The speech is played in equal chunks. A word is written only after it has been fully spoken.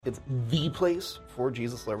It's the place for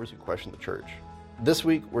Jesus lovers who question the church. This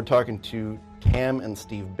week, we're talking to Tam and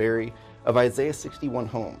Steve Berry of Isaiah 61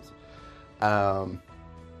 Homes. Want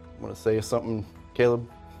to say something, Caleb?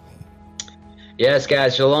 Yes,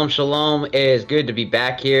 guys. Shalom, shalom. It is good to be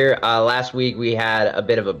back here. Last week, we had a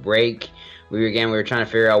bit of a break. We were trying to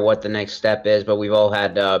figure out what the next step is, but we've all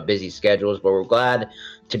had busy schedules. But we're glad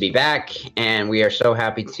to be back, and we are so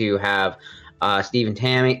happy to have Steve and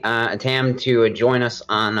Tam to join us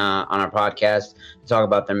on our podcast to talk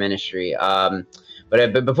about their ministry.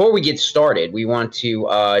 But before we get started, we want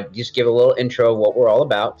to just give a little intro of what we're all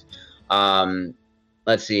about.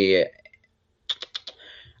 Let's see.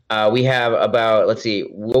 We have about,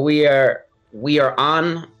 we are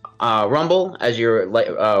on Rumble, as you're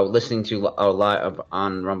listening to live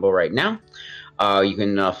on Rumble right now. You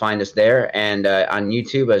can find us there, and on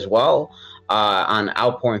YouTube as well, on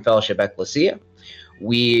Outpouring Fellowship Ecclesia.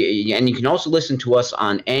 And you can also listen to us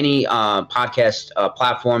on any podcast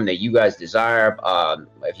platform that you guys desire.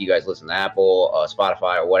 If you guys listen to Apple,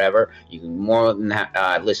 Spotify, or whatever, you can more than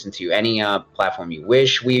listen to any platform you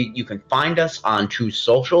wish. You can find us on True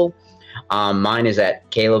Social. Mine is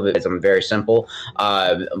at Caleb. I'm very simple.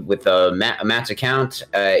 With Matt's account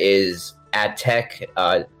is at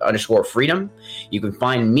tech_freedom. You can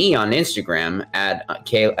find me on Instagram at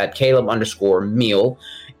Caleb_meal.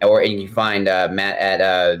 Or you can find Matt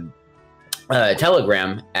at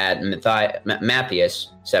Telegram at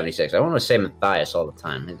Matthias76. I want to say Matthias all the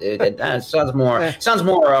time. It sounds more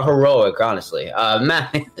heroic, honestly.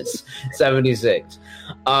 Matthias76.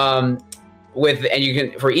 And you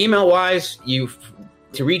can, for email wise,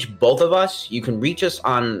 to reach both of us, you can reach us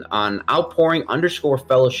on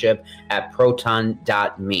outpouring_fellowship at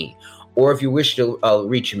proton.me. Or if you wish to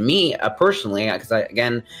reach me personally, because I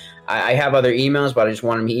have other emails, but I just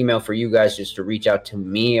wanted an email for you guys just to reach out to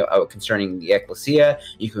me concerning the Ecclesia.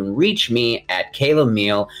 You can reach me at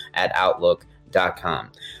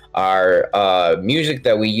calebmeal@outlook.com. Our music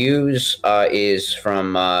that we use is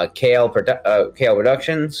from KL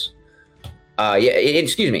Productions.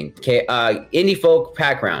 Indie Folk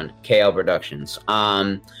Background, KL Productions.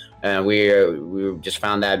 We just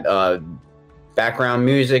found that background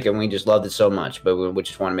music, and we just loved it so much, but we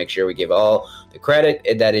just want to make sure we give all the credit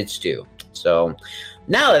that it's due. So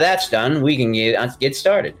now that that's done, we can get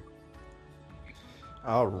started.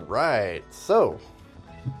 All right. So,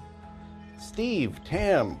 Steve,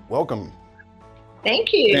 Tam, welcome.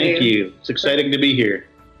 Thank you. Thank you. It's exciting to be here.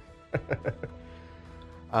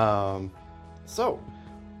 So,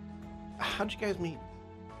 how'd you guys meet?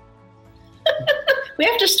 We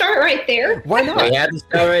have to start right there. Why not? We have to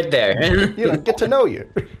start right there. Get to know you.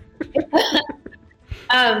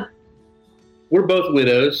 We're both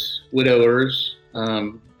widowers,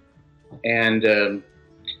 and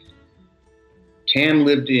Tam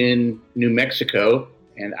lived in New Mexico,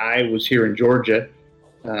 and I was here in Georgia,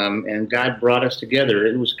 and God brought us together.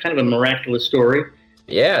 It was kind of a miraculous story.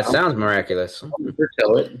 Yeah, it sounds miraculous.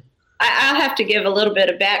 Tell it. I'll have to give a little bit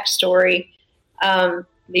of backstory.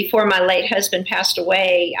 Before my late husband passed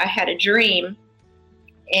away, I had a dream.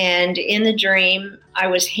 And in the dream, I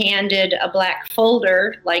was handed a black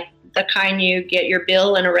folder, like the kind you get your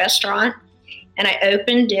bill in a restaurant. And I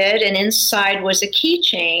opened it, and inside was a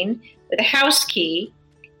keychain with a house key.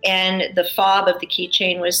 And the fob of the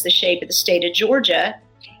keychain was the shape of the state of Georgia.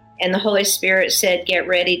 And the Holy Spirit said, "Get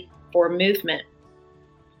ready for movement."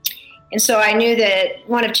 And so I knew that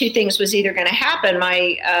one of two things was either going to happen.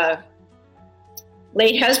 My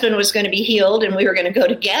late husband was going to be healed and we were going to go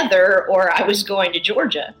together, or I was going to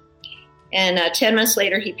Georgia. And 10 months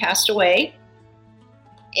later, he passed away.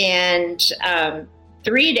 And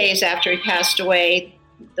 3 days after he passed away,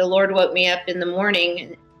 the Lord woke me up in the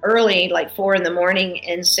morning, early, like 4 a.m,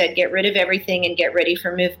 and said, "Get rid of everything and get ready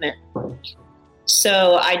for movement."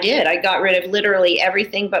 So I did. I got rid of literally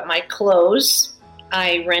everything but my clothes.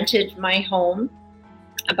 I rented my home.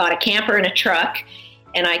 I bought a camper and a truck.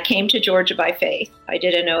 And I came to Georgia by faith. I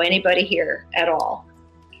didn't know anybody here at all.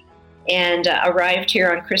 And arrived here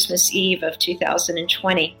on Christmas Eve of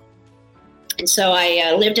 2020. And so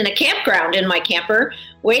I lived in a campground in my camper,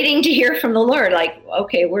 waiting to hear from the Lord, like,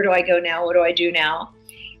 okay, where do I go now? What do I do now?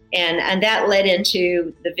 And that led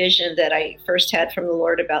into the vision that I first had from the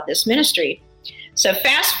Lord about this ministry. So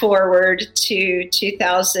fast forward to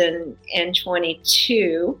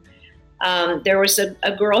 2022. There was a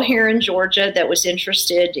girl here in Georgia that was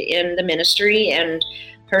interested in the ministry, and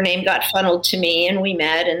her name got funneled to me, and we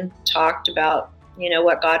met and talked about,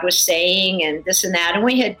 what God was saying and this and that. And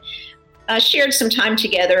we had shared some time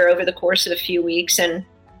together over the course of a few weeks. And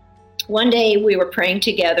one day we were praying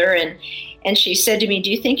together, and she said to me,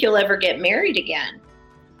 "Do you think you'll ever get married again?"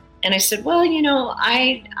 And I said, well,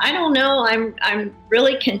 I don't know. I'm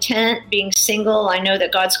really content being single. I know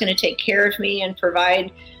that God's going to take care of me and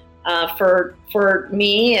provide for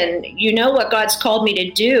me. And you know what God's called me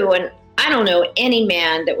to do. And I don't know any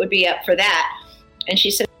man that would be up for that. And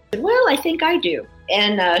she said, well, I think I do.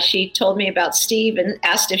 And she told me about Steve and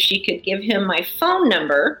asked if she could give him my phone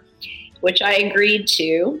number, which I agreed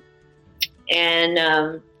to.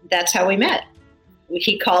 And that's how we met.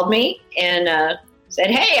 He called me and said,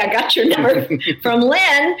 hey, I got your number from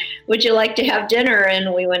Lynn. Would you like to have dinner?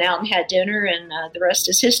 And we went out and had dinner, and the rest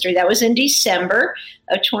is history. That was in December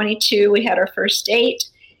of 22. We had our first date,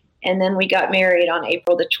 and then we got married on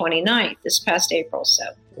April the 29th, this past April. So.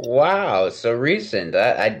 Wow, so recent.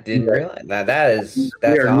 I didn't realize that. That's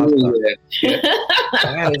awesome.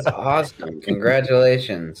 That is awesome.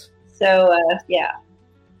 Congratulations. So, yeah,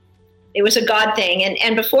 it was a God thing.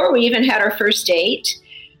 And before we even had our first date,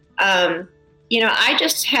 I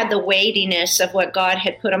just had the weightiness of what God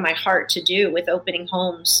had put on my heart to do with opening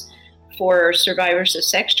homes for survivors of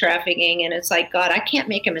sex trafficking. And it's like, God, I can't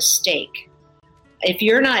make a mistake. If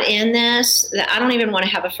you're not in this, I don't even want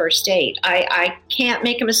to have a first date. I can't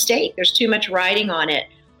make a mistake. There's too much writing on it.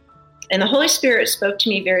 And the Holy Spirit spoke to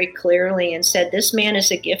me very clearly and said, this man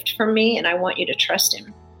is a gift from me, and I want you to trust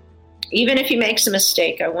him. Even if he makes a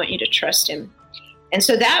mistake, I want you to trust him. And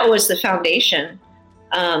so that was the foundation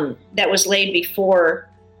that was laid before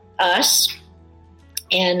us.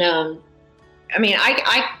 And I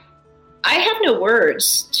have no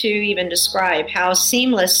words to even describe how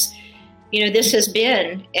seamless this has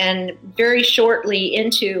been. And very shortly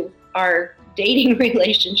into our dating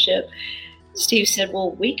relationship, Steve said,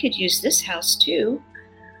 well, we could use this house too.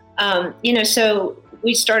 So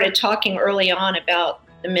we started talking early on about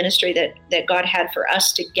the ministry that God had for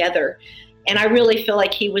us together. And I really feel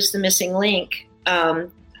like he was the missing link.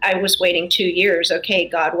 I was waiting 2 years. Okay,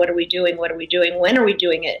 God, what are we doing? What are we doing? When are we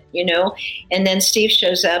doing it? And then Steve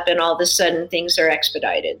shows up, and all of a sudden things are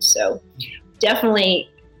expedited. So definitely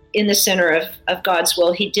in the center of God's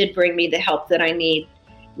will, he did bring me the help that I needed.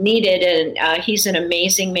 And he's an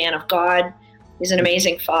amazing man of God. He's an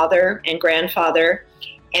amazing father and grandfather.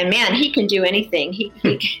 And man, he can do anything. He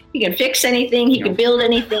can fix anything. He can build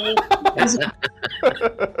anything. He doesn't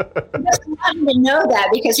want you to know that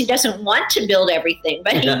because he doesn't want to build everything,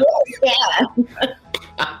 but he really can.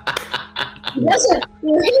 He doesn't.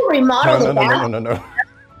 He'll remodel the bathroom. No.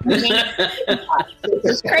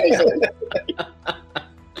 It's crazy.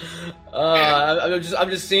 I'm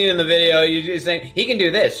just seeing in the video you just saying he can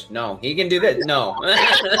do this. No, he can do this. No.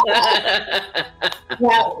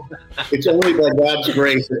 Yeah. It's only by God's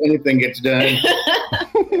grace that anything gets done.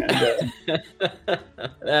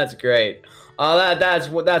 That's great. Oh,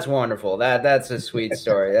 that's wonderful. That's a sweet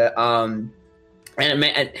story. And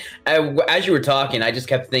as you were talking, I just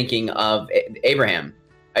kept thinking of Abraham.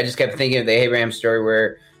 I just kept thinking of the Abraham story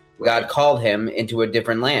where God called him into a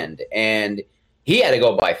different land, and he had to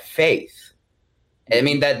go by faith. I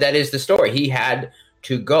mean, that is the story. He had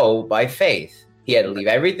to go by faith. He had to leave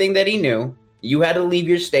everything that he knew. You had to leave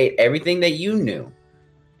your state, everything that you knew,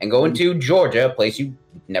 and go into Georgia, a place you've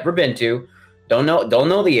never been to, don't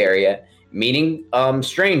know the area, meeting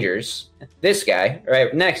strangers, this guy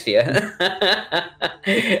right next to you,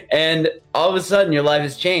 and all of a sudden your life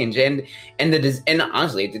has changed. And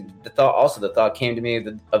honestly, the thought came to me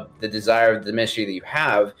of the desire of the ministry that you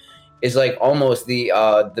have is like almost the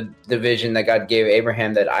vision that God gave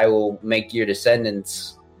Abraham, that I will make your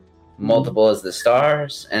descendants multiple as the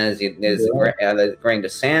stars and as the grain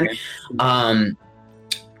of sand.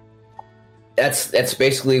 That's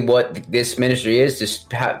basically what this ministry is.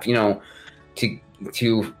 Just have,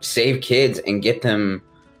 to save kids and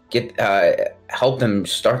help them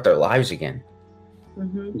start their lives again.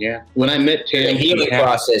 Mm-hmm. Yeah. When I met Tim, healing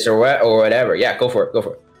process or whatever. Yeah, go for it.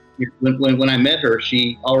 When I met her,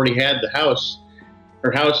 she already had the house.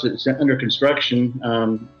 Her house is under construction.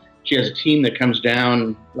 She has a team that comes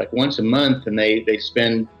down like once a month, and they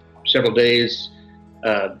spend several days.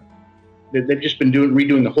 They've just been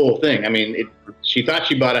redoing the whole thing. I mean, she thought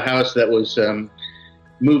she bought a house that was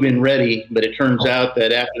move-in ready, but it turns out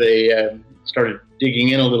that after they started digging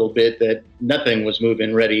in a little bit, that nothing was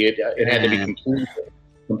move-in ready. It had to be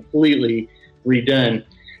completely redone.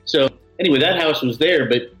 So anyway, that house was there,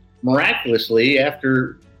 but miraculously,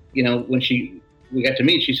 after when we got to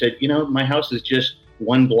meet, she said, my house is just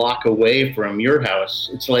 1 block away from your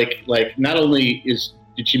house. It's like not only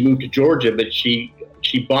did she move to Georgia, but she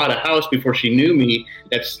bought a house before she knew me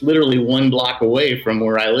that's literally 1 block away from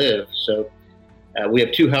where I live. So we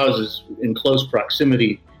have 2 houses in close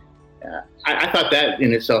proximity. I thought that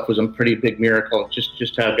in itself was a pretty big miracle,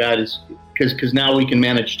 just how God is because now we can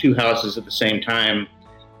manage 2 houses at the same time,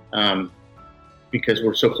 because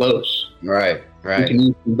we're so close. Right. We can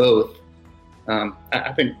use them both.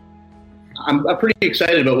 I think I'm pretty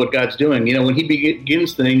excited about what God's doing. When He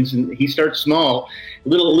begins things and He starts small,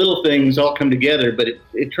 little things all come together, but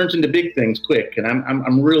it turns into big things quick. And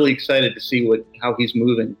I'm really excited to see how He's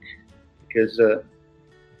moving, because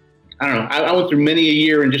I don't know. I went through many a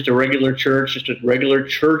year in just a regular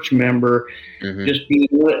church member, just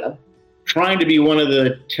trying to be one of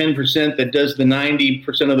the 10% that does the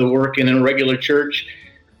 90% of the work in a regular church,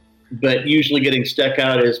 but usually getting stuck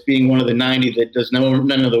out as being one of the 90 that does none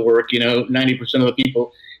of the work, 90% of the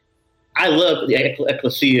people. I love the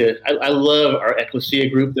ecclesia. I love our ecclesia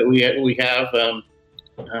group that we have.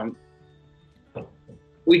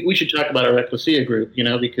 We should talk about our ecclesia group,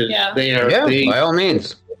 because they by all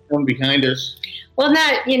means come behind us. Well,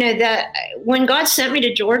 that when God sent me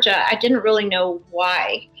to Georgia, I didn't really know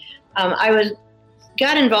why. I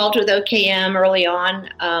got involved with OKM early on,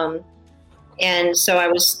 and so I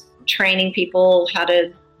was training people how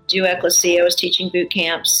to do ecclesia. I was teaching boot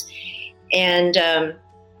camps, and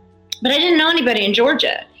but I didn't know anybody in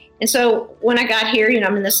Georgia. And so when I got here,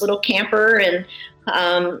 I'm in this little camper, and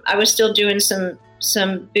I was still doing some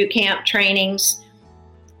boot camp trainings,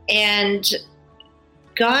 and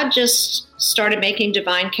God just started making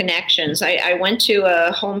divine connections. I went to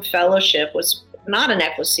a home fellowship. Was not an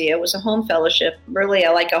ecclesia, it was a home fellowship, really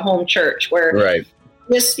like a home church where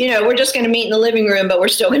this, we're just going to meet in the living room, but we're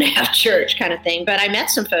still going to have church kind of thing. But I met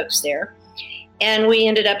some folks there, and we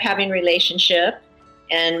ended up having relationship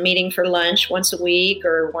and meeting for lunch once a week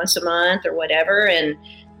or once a month or whatever. And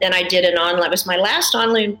then I did it was my last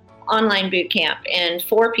online boot camp, and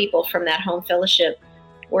 4 people from that home fellowship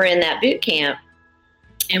were in that boot camp.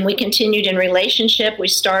 And we continued in relationship. We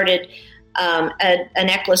started an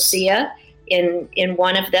ecclesia in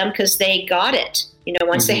one of them because they got it.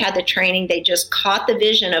 Once they had the training, they just caught the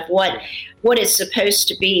vision of what it's supposed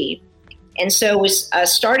to be. And so it was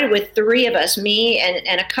started with 3 of us, me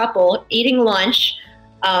and a couple, eating lunch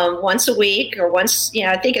once a week, or once,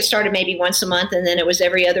 I think it started maybe once a month, and then it was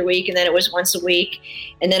every other week, and then it was once a week,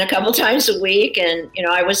 and then a couple times a week. And,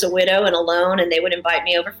 I was a widow and alone, and they would invite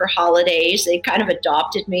me over for holidays. They kind of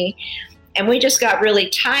adopted me, and we just got really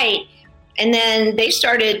tight. And then they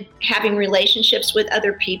started having relationships with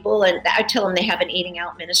other people, and I tell them they have an eating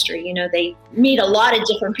out ministry. They meet a lot of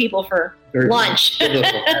different people for lunch.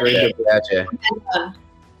 Gotcha.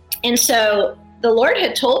 And so the Lord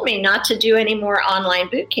had told me not to do any more online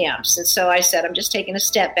boot camps. And so I said, I'm just taking a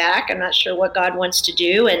step back. I'm not sure what God wants to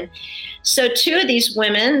do. And so 2 of these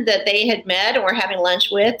women that they had met and were having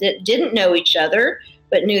lunch with that didn't know each other,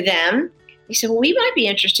 but knew them, he said, well, we might be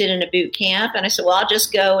interested in a boot camp. And I said, well, I'll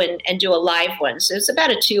just go and do a live one. So it's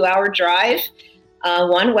about a 2-hour drive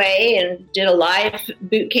one way, and did a live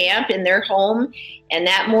boot camp in their home. And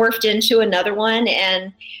that morphed into another one.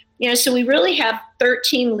 And, so we really have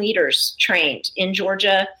 13 leaders trained in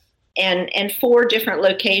Georgia and 4 different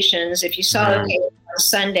locations. If you saw on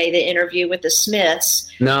Sunday, the interview with the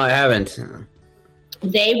Smiths. No, I haven't.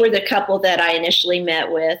 They were the couple that I initially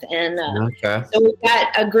met with. And so we've got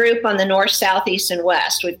a group on the north, south, east, and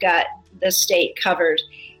west. We've got the state covered.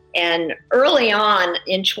 And early on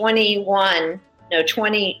in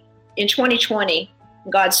 2020,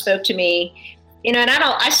 God spoke to me, and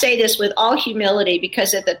I say this with all humility,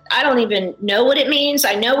 because I don't even know what it means.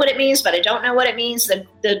 I know what it means, but I don't know what it means,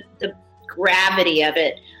 the gravity of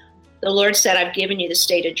it. The Lord said, I've given you the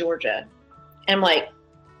state of Georgia. And I'm like,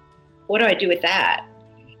 what do I do with that?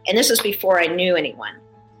 And this is before I knew anyone.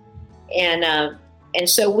 And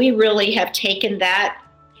so we really have taken that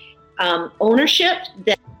ownership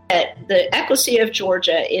that the Ecclesia of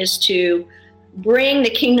Georgia is to bring the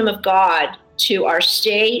kingdom of God to our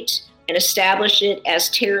state and establish it as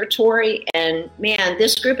territory. And man,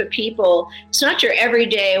 this group of people, it's not your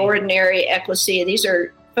everyday, ordinary ecclesia. These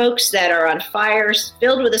are folks that are on fire,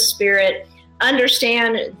 filled with the Spirit,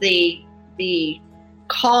 understand the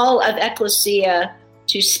call of ecclesia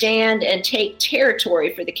to stand and take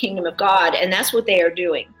territory for the kingdom of God. And that's what they are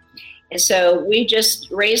doing. And so we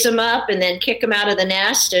just raise them up and then kick them out of the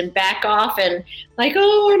nest and back off and like,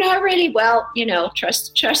 oh, we're not ready. Well,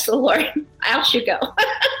 trust the Lord. Out you go.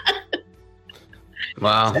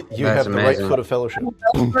 Wow. You have the right foot of fellowship.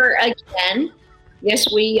 Over again.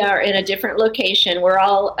 Yes, we are in a different location. We're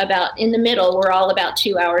all about in the middle. We're all about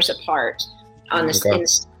 2 hours apart on this. Okay.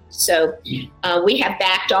 So we have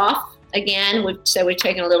backed off again. We've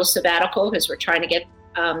taken a little sabbatical because we're trying to get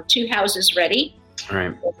 2 houses ready. All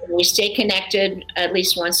right. We stay connected at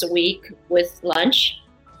least once a week with lunch.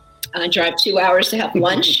 Drive 2 hours to have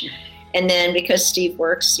lunch. And then because Steve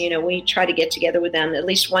works, we try to get together with them at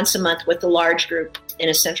least once a month with the large group in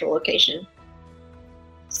a central location.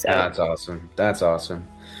 So that's awesome. That's awesome.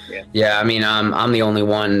 Yeah. I mean, I'm the only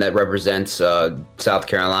one that represents South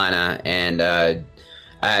Carolina, and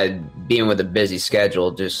being with a busy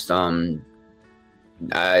schedule, just I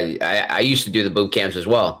used to do the boot camps as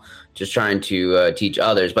well, just trying to teach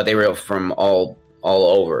others, but they were from all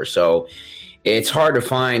over. So it's hard to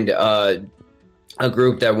find a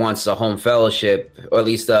group that wants a home fellowship, or at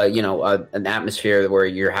least an atmosphere where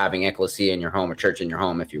you're having ecclesia in your home, or church in your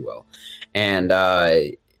home, if you will, and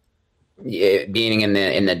being in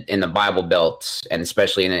the Bible Belt, and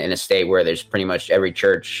especially in a state where there's pretty much every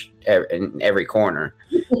church in every corner,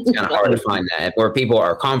 it's kind of hard to find that where people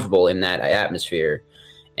are comfortable in that atmosphere.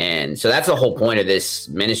 And so that's the whole point of this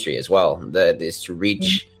ministry as well, is to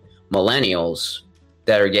reach millennials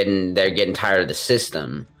that are getting tired of the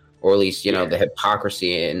system, or at least the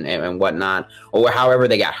hypocrisy and whatnot, or however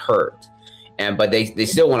they got hurt. But they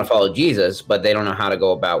still want to follow Jesus, but they don't know how to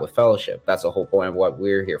go about with fellowship. That's the whole point of what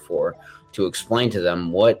we're here for, to explain to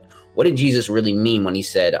them what did Jesus really mean when he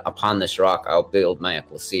said, "Upon this rock I'll build my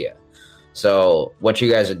ecclesia." So what you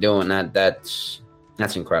guys are doing, that's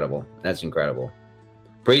incredible. That's incredible.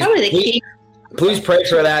 Please pray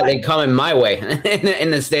for that and coming my way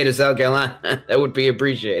in the state of South Carolina. That would be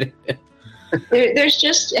appreciated.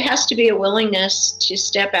 It has to be a willingness to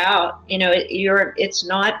step out. It's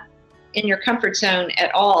not in your comfort zone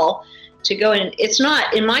at all to go in. It's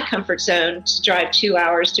not in my comfort zone to drive 2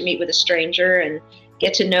 hours to meet with a stranger and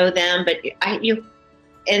get to know them. But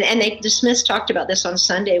the Smiths talked about this on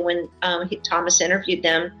Sunday when Thomas interviewed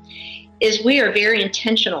them, is we are very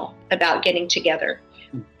intentional about getting together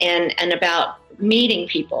and about meeting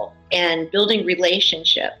people and building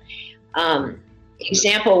relationship.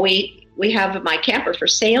 Example, we have my camper for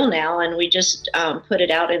sale now, and we just put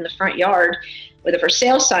it out in the front yard with a for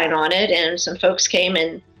sale sign on it, and some folks came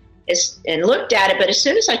and looked at it. But as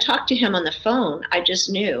soon as I talked to him on the phone, I just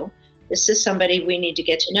knew this is somebody we need to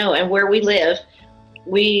get to know. And where we live,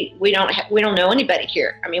 we don't know anybody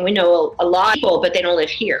here. I mean, we know a lot of people, but they don't live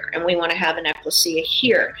here, and we want to have an ecclesia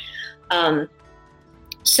here.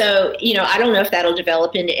 So I don't know if that'll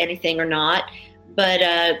develop into anything or not. But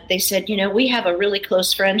they said, we have a really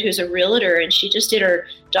close friend who's a realtor, and she just did her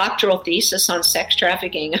doctoral thesis on sex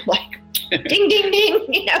trafficking. I'm like, ding, ding,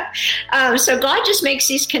 ding. So God just makes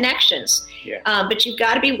these connections. Yeah. But you've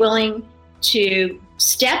got to be willing to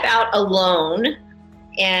step out alone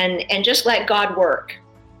and just let God work.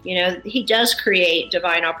 He does create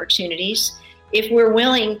divine opportunities if we're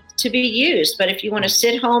willing to be used. But if you want to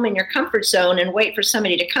sit home in your comfort zone and wait for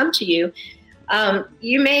somebody to come to you,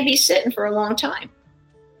 you may be sitting for a long time.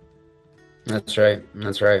 That's right.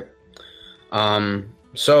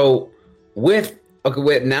 So with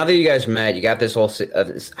now that you guys met, you got this whole.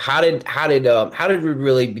 How did we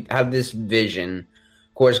really have this vision?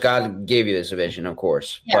 Of course, God gave you this vision, of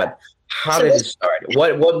course. Yeah. But how did it start?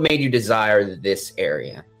 What made you desire this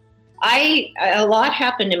area? A lot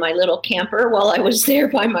happened in my little camper while I was there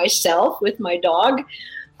by myself with my dog.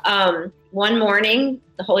 One morning,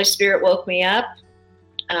 the Holy Spirit woke me up.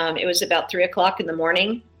 It was about 3:00 in the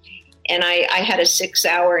morning, and I had a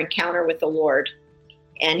 6-hour encounter with the Lord.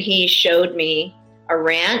 And he showed me a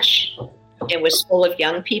ranch. It was full of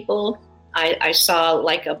young people. I saw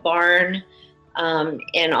like a barn,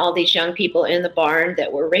 and all these young people in the barn that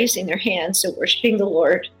were raising their hands and worshiping the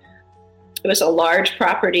Lord. It was a large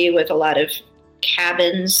property with a lot of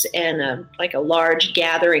cabins and like a large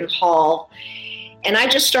gathering hall. And I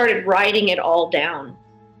just started writing it all down.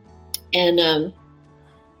 And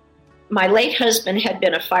my late husband had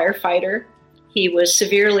been a firefighter. He was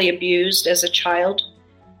severely abused as a child,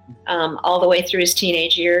 all the way through his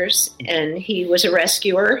teenage years. And he was a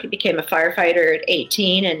rescuer. He became a firefighter at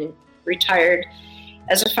 18 and retired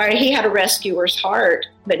as a firefighter. He had a rescuer's heart,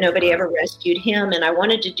 but nobody ever rescued him. And I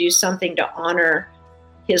wanted to do something to honor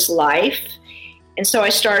his life. And so I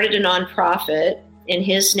started a nonprofit in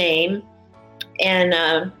his name.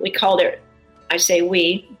 And we called it, I say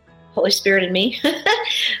we, Holy Spirit and me,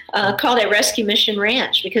 called it Rescue Mission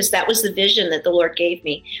Ranch, because that was the vision that the Lord gave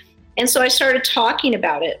me. And so I started talking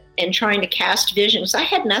about it and trying to cast visions. I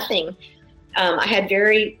had nothing. I had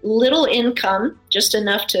very little income, just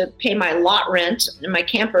enough to pay my lot rent in my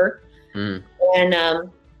camper, and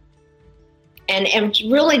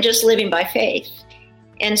really just living by faith.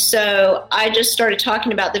 And so I just started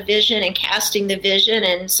talking about the vision and casting the vision,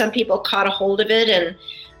 and some people caught a hold of it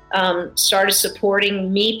and started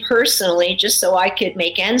supporting me personally just so I could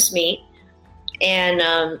make ends meet,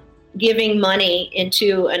 and giving money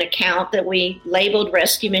into an account that we labeled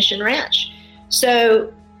Rescue Mission Ranch.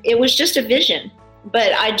 So it was just a vision.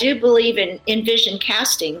 But I do believe in vision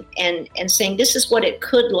casting and saying this is what it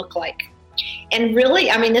could look like. And really,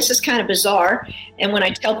 I mean, this is kind of bizarre. And when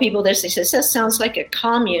I tell people this, they say, that sounds like a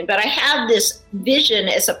commune. But I have this vision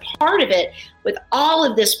as a part of it with all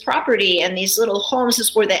of this property and these little homes. This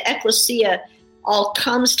is where the ecclesia all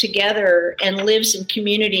comes together and lives in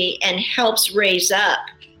community and helps raise up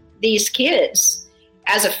these kids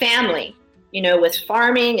as a family, you know, with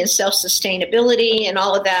farming and self-sustainability and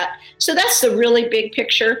all of that. So that's the really big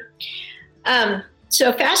picture.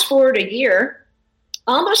 So fast forward a year,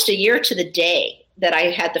 almost a year to the day that I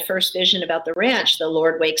had the first vision about the ranch, the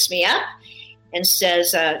Lord wakes me up and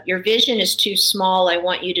says, your vision is too small. I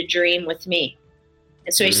want you to dream with me.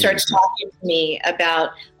 And so he starts talking to me about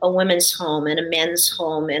a women's home and a men's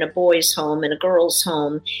home and a boys' home and a girls'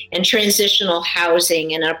 home and transitional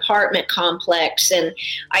housing and an apartment complex. And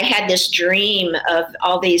I had this dream of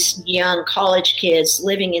all these young college kids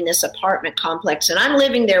living in this apartment complex. And I'm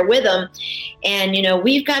living there with them. And, you know,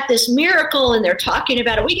 we've got this miracle and they're talking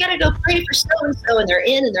about it. We got to go pray for so-and-so. And they're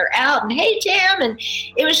in and they're out. And hey, Tam. And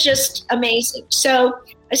it was just amazing. So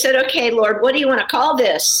I said, okay, Lord, what do you want to call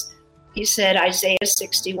this? He said, Isaiah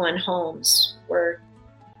 61 homes where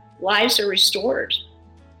lives are restored.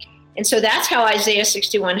 And so that's how Isaiah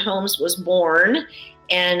 61 homes was born.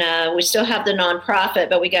 And we still have the nonprofit,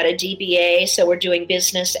 but we got a DBA. So we're doing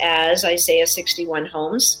business as Isaiah 61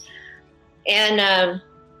 homes. And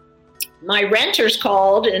my renters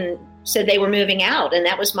called and said they were moving out. And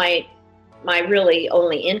that was my really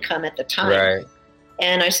only income at the time. Right.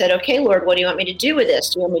 And I said, okay, Lord, what do you want me to do with this?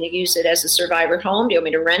 Do you want me to use it as a survivor home? Do you want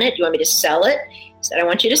me to rent it? Do you want me to sell it? He said, I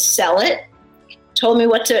want you to sell it. Told me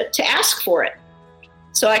what to ask for it.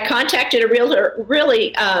 So I contacted a realtor,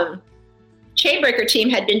 really, Chainbreaker team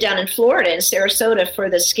had been down in Florida, in Sarasota, for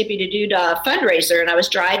the Skippy to Doodah fundraiser. And I was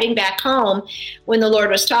driving back home when the Lord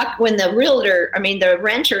was when the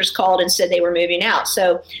renters called and said they were moving out.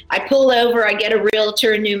 So I pull over, I get a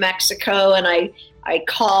realtor in New Mexico, and I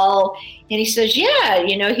call, and he says, yeah,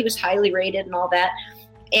 you know, he was highly rated and all that.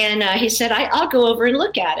 And he said, I'll go over and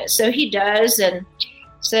look at it. So he does, and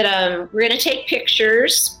said, we're going to take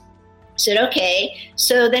pictures. I said, okay.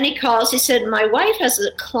 So then he calls, he said, my wife has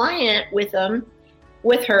a client with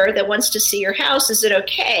her that wants to see your house. Is it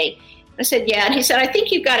okay? I said, yeah. And he said, I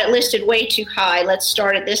think you've got it listed way too high. Let's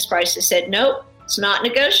start at this price. I said, nope, it's not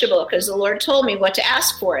negotiable because the Lord told me what to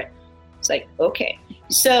ask for it. It's like, okay.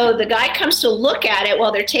 So the guy comes to look at it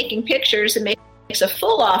while they're taking pictures and makes a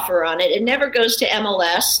full offer on it. It never goes to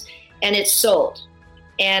MLS, and it's sold.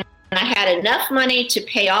 And I had enough money to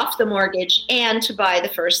pay off the mortgage and to buy the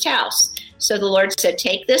first house. So the Lord said,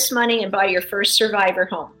 take this money and buy your first survivor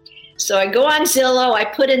home. So I go on Zillow. I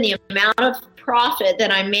put in the amount of profit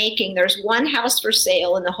that I'm making. There's one house for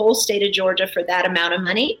sale in the whole state of Georgia for that amount of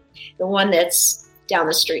money, the one that's down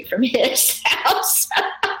the street from his house.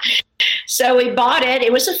 So we bought it.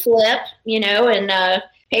 It was a flip, you know, and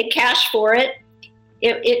paid cash for it.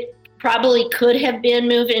 It probably could have been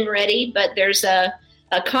move-in ready, but there's a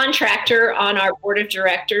contractor on our board of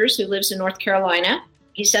directors who lives in North Carolina.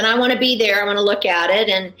 He said, I want to be there. I want to look at it.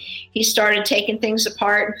 And he started taking things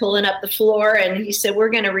apart and pulling up the floor. And he said, we're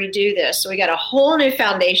going to redo this. So we got a whole new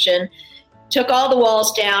foundation, took all the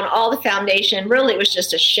walls down, all the foundation. Really, it was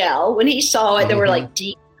just a shell. When he saw it, there were like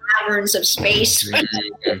deep caverns of space.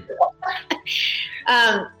 And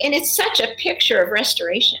it's such a picture of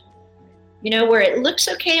restoration, you know, where it looks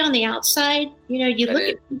okay on the outside. You know, you look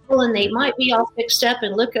at people and they might be all fixed up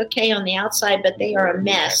and look okay on the outside, but they are a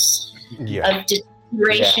mess of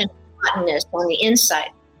deterioration and rottenness on the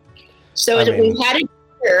inside. So we had a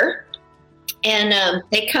year, and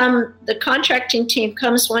the contracting team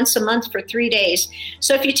comes once a month for 3 days.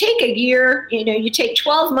 So if you take a year, you know, you take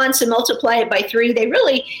 12 months and multiply it by 3, they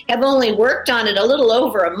really have only worked on it a little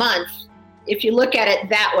over a month, if you look at it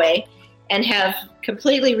that way, and have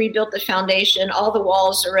completely rebuilt the foundation. All the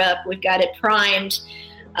walls are up. We've got it primed,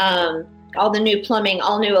 all the new plumbing,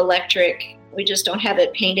 all new electric. We just don't have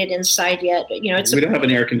it painted inside yet. But, you know, we don't have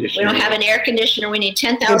an air conditioner. We don't have an air conditioner. We need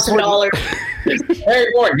 $10,000. Very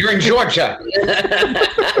important. You're in Georgia.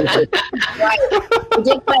 Right. We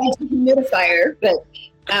did buy a dehumidifier, but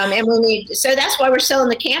and we need. So that's why we're selling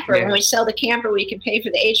the camper. Yeah. When we sell the camper, we can pay for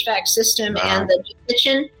the HVAC system and the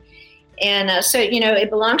kitchen. And so, you know, it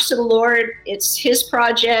belongs to the Lord. It's His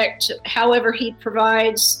project, however He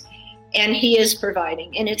provides, and He is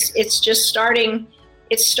providing. And it's just starting.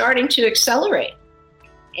 It's starting to accelerate.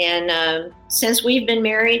 And since we've been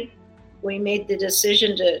married, we made the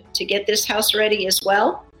decision to get this house ready as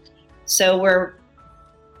well. So we're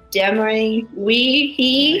demoing,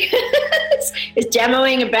 he, is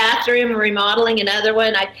demoing a bathroom, remodeling another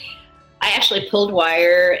one. I actually pulled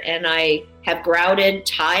wire, and I have grouted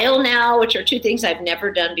tile now, which are two things I've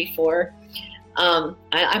never done before. I'm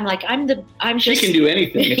like, She can do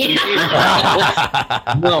anything.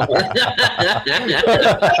 No.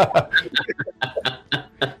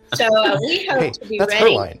 So we hope to be that's ready. her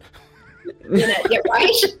line. Yeah,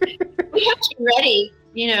 right. We have to be ready.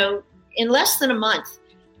 In less than a month.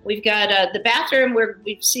 We've got the bathroom where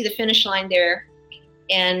we see the finish line there,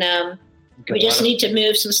 and we just need to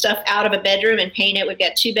move some stuff out of a bedroom and paint it. We've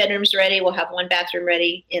got 2 bedrooms ready. We'll have 1 bathroom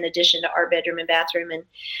ready in addition to our bedroom and bathroom, and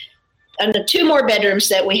the 2 more bedrooms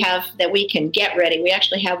that we have that we can get ready. We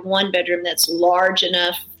actually have 1 bedroom that's large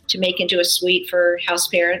enough to make into a suite for house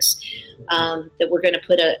parents that we're going to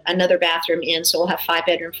put another bathroom in. So we'll have 5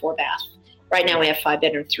 bedroom, 4 bath. Right now we have 5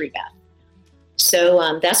 bedroom, 3 bath.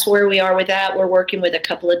 So that's where we are with that. We're working with a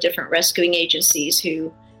couple of different rescuing agencies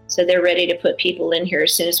so they're ready to put people in here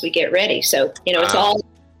as soon as we get ready. So, it's all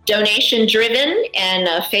donation driven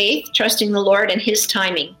and faith, trusting the Lord and his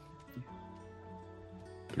timing.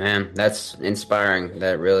 Man, that's inspiring.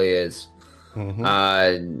 That really is.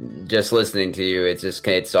 Mm-hmm. Just listening to you,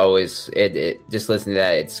 it's always just listening to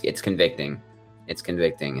that, it's convicting. It's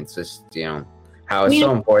convicting. It's just, how it's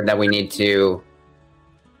so important that we need to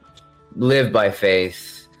live by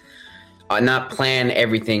faith. Not plan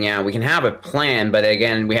everything out. We can have a plan, but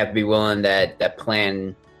again, we have to be willing that that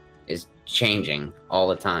plan is changing all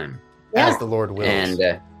the time. As the Lord wills.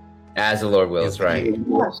 And as the Lord wills, right.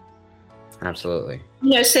 Yes. Absolutely.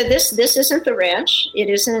 So this isn't the ranch. It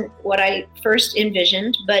isn't what I first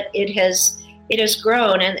envisioned, but it has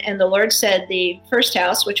grown. And the Lord said the first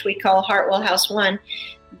house, which we call Hartwell House 1,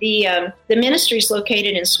 the ministry is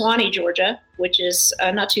located in Swanee, Georgia, which is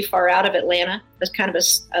not too far out of Atlanta. It's kind of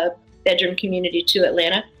a bedroom community to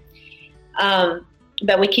Atlanta.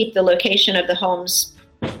 But we keep the location of the homes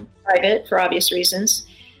private for obvious reasons.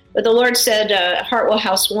 But the Lord said Hartwell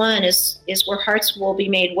House 1 is where hearts will be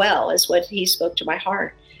made well, is what he spoke to my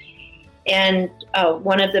heart. And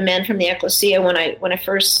one of the men from the ecclesia, when I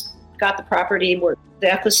first got the property,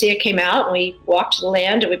 the ecclesia came out and we walked the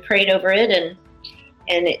land and we prayed over it,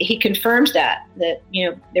 and he confirmed that there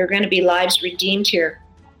are going to be lives redeemed here.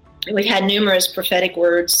 And we've had numerous prophetic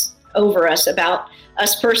words over us about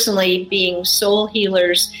us personally being soul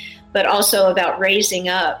healers, but also about raising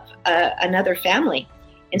up another family.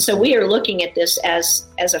 And so we are looking at this as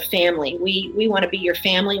a family. We want to be your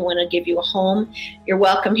family. We want to give you a home. You're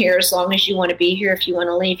welcome here as long as you want to be here. If you want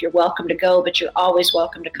to leave, you're welcome to go, but you're always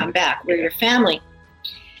welcome to come back. We're your family.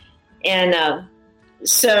 And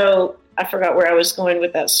so I forgot where I was going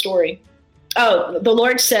with that story. Oh, the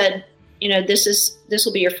Lord said, this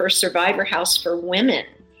will be your first survivor house for women,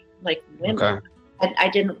 like women. Okay. I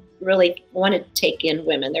didn't really want to take in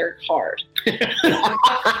women. They're hard.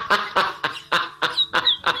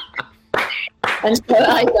 And so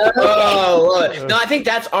I go, okay. Oh, no, I think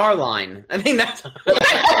that's our line. I think that's. Well,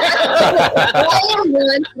 I am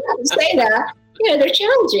willing to say that. They're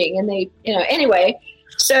challenging, and they, anyway.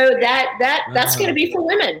 So that's going to be for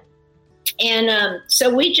women, and so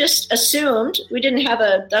we just assumed, we didn't have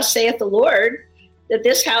a "Thus saith the Lord" that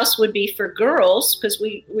this house would be for girls, because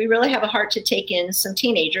we really have a heart to take in some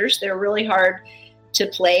teenagers. They're really hard to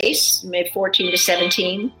place, maybe 14 to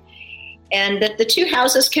 17. And that the 2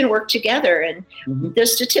 houses can work together. And the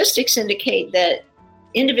statistics indicate that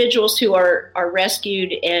individuals who are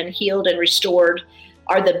rescued and healed and restored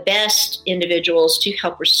are the best individuals to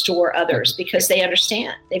help restore others, because they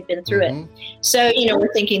understand. They've been through it. So,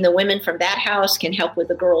 we're thinking the women from that house can help with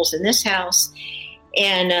the girls in this house.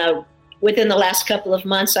 And within the last couple of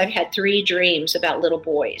months, I've had 3 dreams about little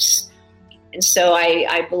boys. And so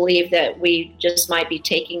I believe that we just might be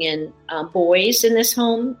taking in boys in this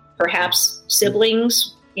home, perhaps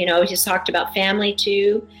siblings. He's talked about family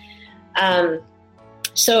too.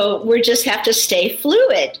 So we just have to stay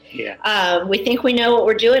fluid. Yeah. We think we know what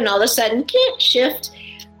we're doing, and all of a sudden can't shift.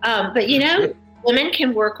 But women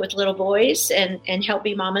can work with little boys and help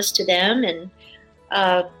be mamas to them. And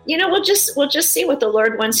we'll just see what the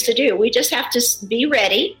Lord wants to do. We just have to be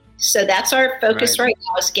ready. So that's our focus right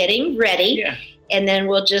now, is getting ready. Yeah. And then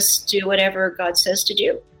we'll just do whatever God says to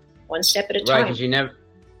do, one step at a time. Right,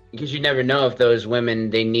 because you never know if those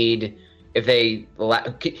women, this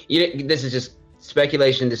is just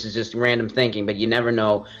speculation, this is just random thinking, but you never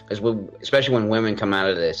know, because especially when women come out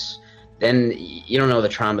of this, then you don't know the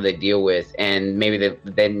trauma they deal with, and maybe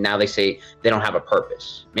now they say they don't have a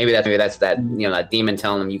purpose. Maybe that's that that demon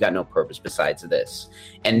telling them you got no purpose besides this,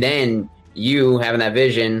 and then you having that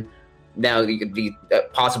vision, now the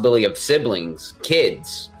possibility of siblings,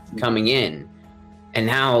 kids coming in. And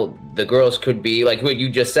now the girls could be like what you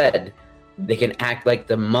just said. They can act like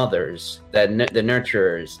the mothers, the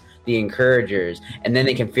nurturers, the encouragers, and then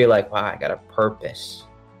they can feel like, wow, I got a purpose.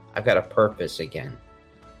 I've got a purpose again.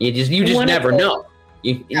 You just never know.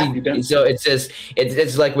 So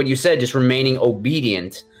it's like what you said, just remaining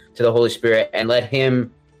obedient to the Holy Spirit and let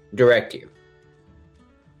Him direct you.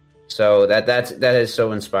 So that is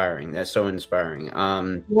so inspiring. That's so inspiring.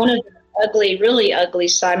 One of the really ugly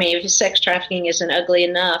side. I mean, if sex trafficking isn't ugly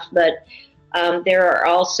enough, but there are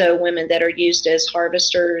also women that are used as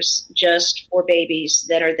harvesters just for babies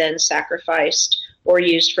that are then sacrificed or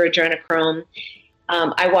used for adrenochrome.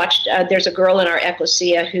 I watched, there's a girl in our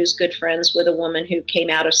ecclesia who's good friends with a woman who came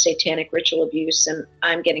out of satanic ritual abuse, and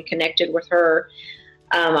I'm getting connected with her.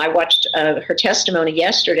 I watched her testimony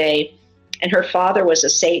yesterday, and her father was a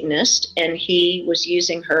Satanist, and he was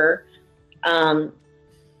using her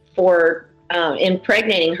for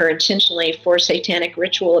impregnating her intentionally for satanic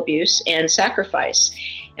ritual abuse and sacrifice.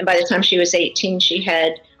 And by the time she was 18, she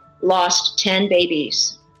had lost 10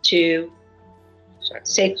 babies to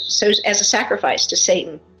as a sacrifice to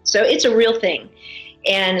Satan. So it's a real thing.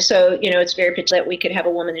 And so, it's very particular that we could have a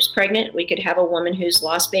woman who's pregnant. We could have a woman who's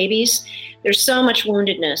lost babies. There's so much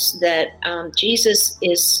woundedness that Jesus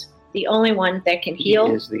is the only one that can heal.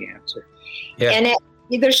 He is the answer. Yeah.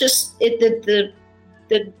 And there's just the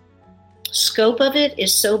scope of it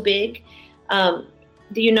is so big. The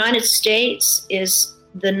United States is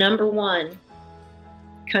the number one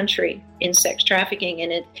country in sex trafficking,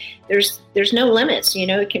 and there's no limits.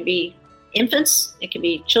 It can be infants, it can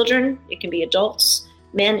be children, it can be adults,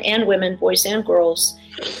 men and women, boys and girls.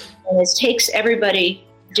 And it takes everybody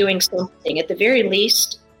doing something. At the very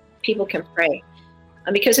least, people can pray,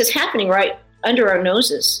 because it's happening right under our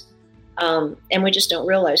noses, and we just don't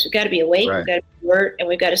realize. We've got to be awake, Right. We've got to be alert, and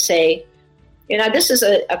we've got to say, this is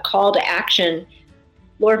a call to action.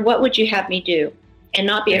 Lord, what would you have me do? And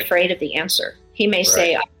not be afraid of the answer. He may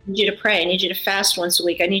say, I need you to pray. I need you to fast once a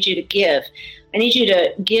week. I need you to give. I need you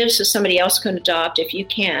to give so somebody else can adopt if you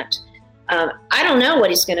can't. I don't know what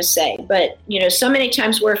he's going to say, but, so many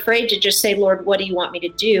times we're afraid to just say, Lord, what do you want me to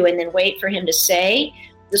do? And then wait for him to say,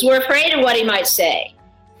 because we're afraid of what he might say.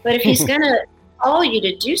 But if he's going to call you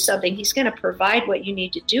to do something, he's going to provide what you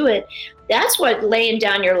need to do it. That's what laying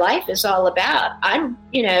down your life is all about. I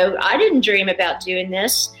didn't dream about doing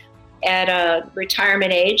this at a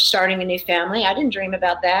retirement age, starting a new family. I didn't dream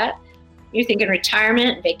about that. You're thinking retirement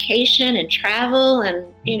and vacation and travel and,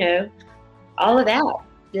 all of that.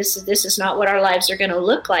 This is not what our lives are going to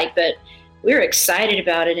look like, but we're excited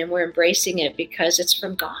about it and we're embracing it because it's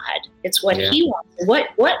from God. It's what He wants.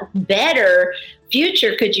 What better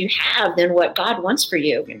future could you have than what God wants for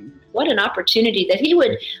you? What an opportunity that He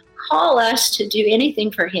would call us to do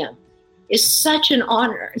anything for Him is such an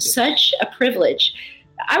honor, such a privilege.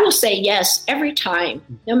 I will say yes every time,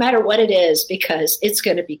 no matter what it is, because it's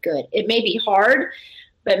going to be good. It may be hard,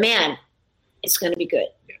 but man, it's going to be good.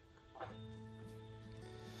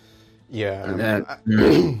 Yeah.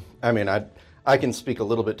 I can speak a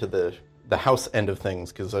little bit to the house end of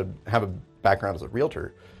things because I have a background as a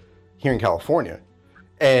realtor here in California.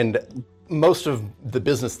 And most of the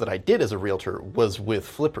business that I did as a realtor was with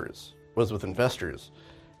flippers, was with investors.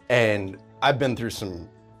 And I've been through some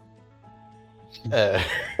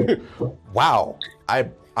wow,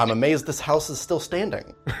 I'm amazed this house is still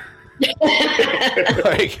standing.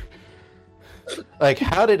 like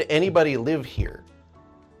how did anybody live here?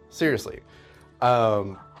 Seriously.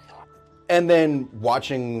 And then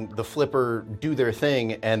watching the flipper do their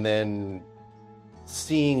thing and then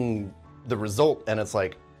seeing the result, and it's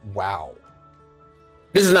like, wow.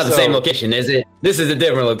 This is not the same location, is it? This is a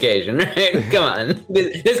different location, right? Come on.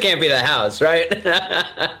 This can't be the house, right?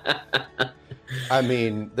 I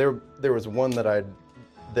mean, there was one that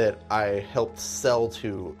I helped sell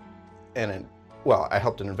to, I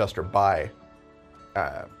helped an investor buy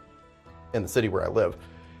in the city where I live,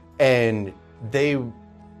 and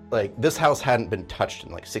this house hadn't been touched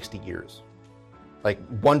in 60 years.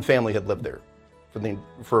 One family had lived there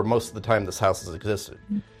for most of the time this house has existed,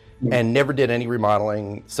 and never did any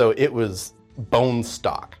remodeling, so it was bone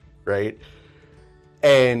stock, right?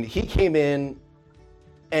 And he came in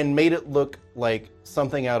and made it look like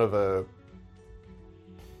something out of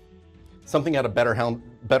Better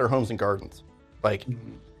Homes and Gardens.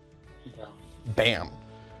 Bam.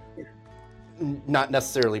 Not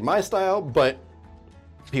necessarily my style, but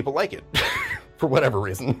people like it for whatever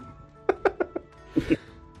reason.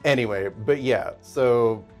 Anyway, but yeah,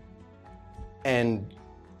 so, and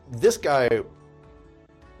this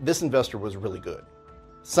investor was really good.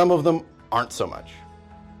 Some of them aren't so much,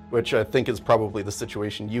 which I think is probably the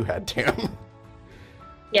situation you had, Tam.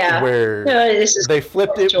 Yeah. Where No, this is they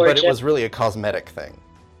flipped it, but it Georgia. was really a cosmetic thing.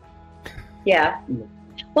 Yeah.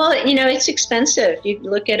 Well, it's expensive. You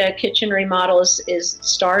look at a kitchen remodel is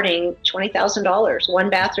starting $20,000. One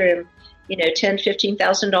bathroom, $10,000, $15,000.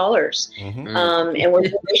 Mm-hmm. And we're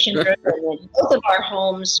donation driven. And both of our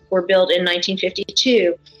homes were built in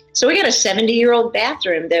 1952. So we got a 70-year-old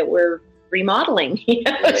bathroom that we're remodeling.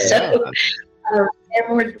 So and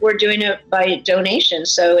we're doing it by donation.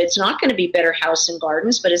 So it's not going to be Better House and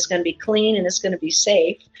Gardens, but it's going to be clean and it's going to be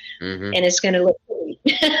safe. Mm-hmm. And it's going to look pretty.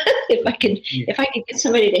 if I can get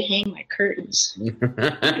somebody to hang my curtains.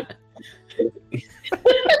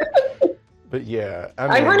 But yeah,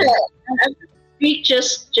 I want to speak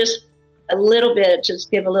just a little bit, just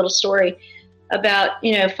give a little story about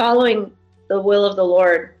following the will of the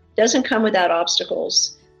Lord doesn't come without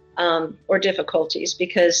obstacles or difficulties,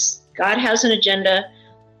 because God has an agenda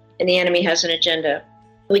and the enemy has an agenda.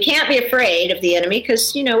 We can't be afraid of the enemy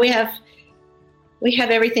because we have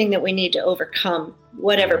everything that we need to overcome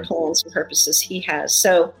whatever plans and purposes he has.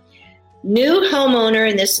 So, new homeowner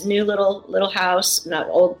in this new little house, not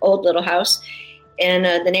old little house, and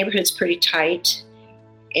the neighborhood's pretty tight,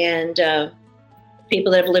 and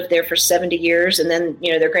people that have lived there for 70 years, and then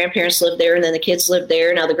their grandparents lived there, and then the kids lived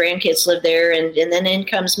there, now the grandkids live there, and then in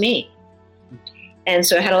comes me. And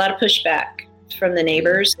so I had a lot of pushback from the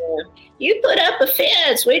neighbors. You put up a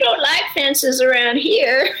fence. We don't like fences around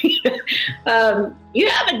here. You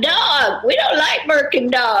have a dog. We don't like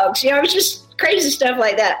barking dogs. It was just crazy stuff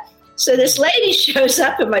like that. So this lady shows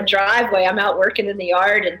up in my driveway. I'm out working in the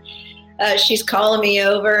yard, and she's calling me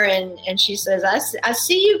over, and she says, I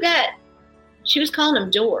see you got, she was calling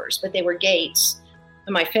them doors, but they were gates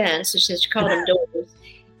on my fence. And she said, she called them doors.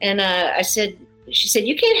 And she said,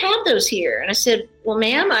 you can't have those here. And I said, well,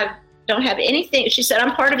 ma'am, I don't have anything. She said,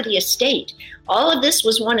 I'm part of the estate. All of this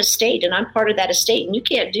was one estate, and I'm part of that estate, and you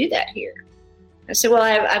can't do that here. I said, well,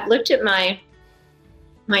 I've looked at my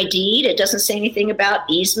deed. It doesn't say anything about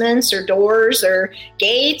easements or doors or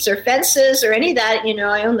gates or fences or any of that.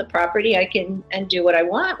 I own the property. I can and do what I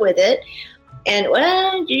want with it. And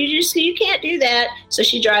well, you can't do that. So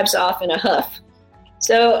she drives off in a huff.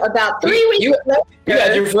 So about 3 weeks later, you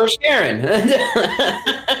had your first Karen.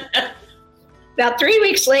 About 3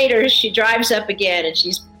 weeks later, she drives up again, and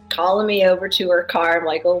she's calling me over to her car. I'm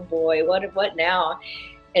like, oh boy, what now?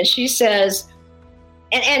 And she says,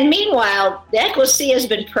 and meanwhile, the ecclesia has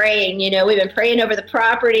been praying. We've been praying over the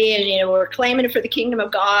property, and we're claiming it for the kingdom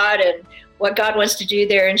of God and what God wants to do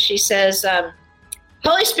there. And she says,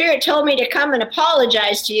 Holy Spirit told me to come and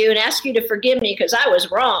apologize to you and ask you to forgive me because I was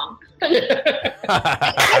wrong.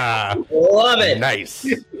 Love it. Nice.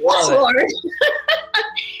 Yes, Lord.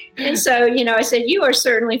 And so, I said, you are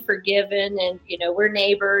certainly forgiven, and, we're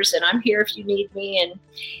neighbors, and I'm here if you need me.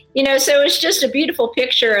 And, so it's just a beautiful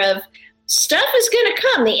picture of stuff is going to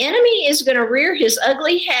come. The enemy is going to rear his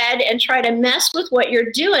ugly head and try to mess with what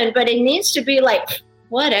you're doing, but it needs to be like,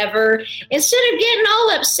 whatever. Instead of getting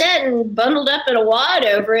all upset and bundled up in a wad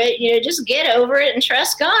over it, just get over it and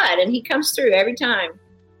trust God, and he comes through every time.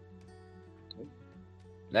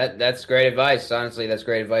 That's great advice. Honestly, that's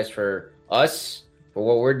great advice for us, for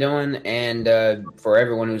what we're doing, and for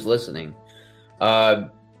everyone who's listening.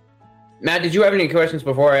 Matt, did you have any questions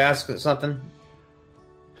before I ask something?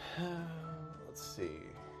 Let's see.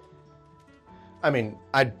 I mean,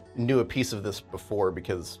 I knew a piece of this before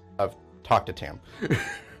because I've talked to Tam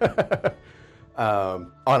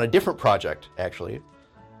on a different project, actually.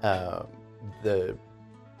 The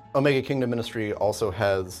Omega Kingdom Ministry also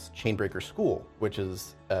has Chainbreaker School, which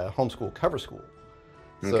is a homeschool cover school.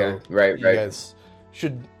 So Okay, right. you guys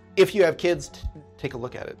should, if you have kids, take a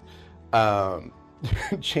look at it.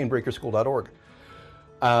 Chainbreakerschool.org.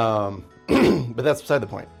 But that's beside the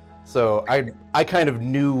point. So I kind of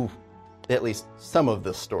knew at least some of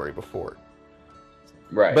this story before.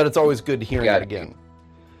 Right. But it's always good hearing Got it it. again.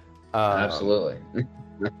 Absolutely.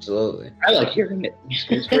 Absolutely. I like hearing it.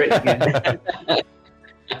 It's great.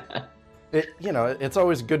 It's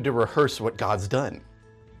always good to rehearse what God's done.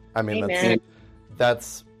 I mean, Amen.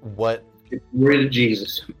 that's what Glory to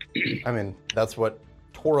Jesus. that's what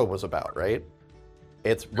Torah was about, right?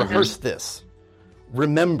 It's rehearse this,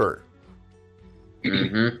 remember,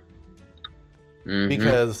 Mm-hmm. Mm-hmm.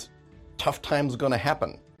 because tough times going to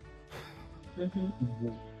happen, Mm-hmm.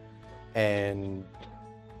 and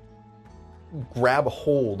grab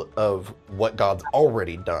hold of what God's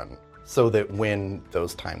already done, so that when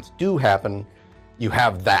those times do happen, you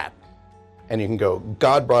have that, and you can go,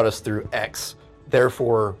 God brought us through X,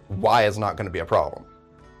 therefore Y is not going to be a problem.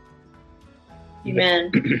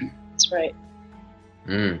 Amen. That's right.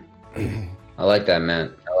 I like that,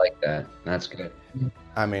 man. I like that. That's good.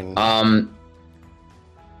 I mean,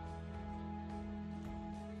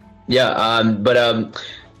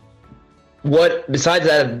 what besides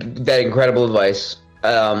that incredible advice?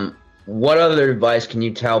 What other advice can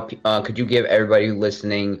you could you give everybody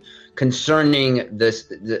listening concerning the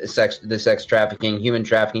sex trafficking, human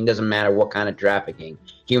trafficking? Doesn't matter what kind of trafficking,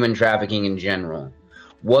 human trafficking in general.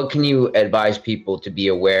 What can you advise people to be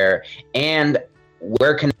aware, and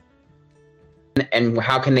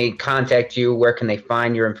how can they contact you? Where can they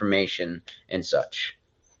find your information and such?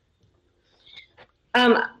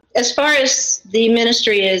 As far as the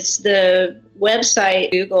ministry is, the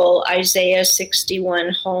website, Google Isaiah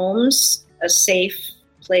 61 Homes, a safe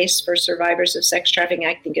place for survivors of sex trafficking,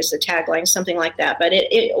 I think is the tagline, something like that. But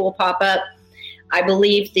it will pop up. I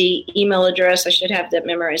believe the email address, I should have that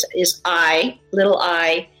memorized, is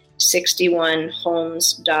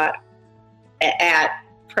i61homes at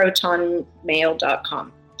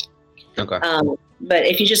protonmail.com. Okay. But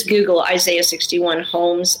if you just Google Isaiah 61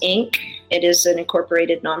 Homes, Inc., it is an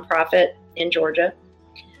incorporated nonprofit in Georgia.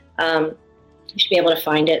 You should be able to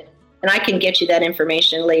find it. And I can get you that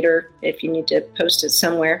information later if you need to post it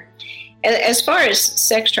somewhere. As far as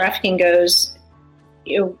sex trafficking goes,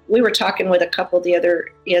 we were talking with a couple the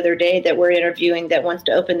other day that we're interviewing that wants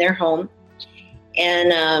to open their home.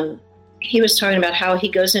 And he was talking about how he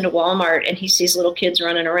goes into Walmart and he sees little kids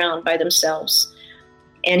running around by themselves.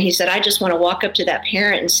 And he said, I just want to walk up to that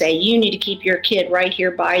parent and say, you need to keep your kid right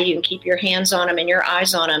here by you and keep your hands on him and your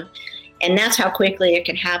eyes on him. And that's how quickly it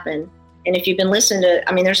can happen. And if you've been listening to,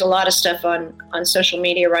 there's a lot of stuff on social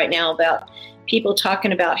media right now about people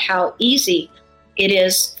talking about how easy it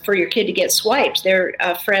is for your kid to get swiped. I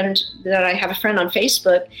have a friend on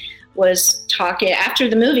Facebook was talking after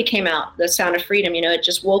the movie came out, The Sound of Freedom, it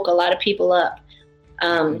just woke a lot of people up.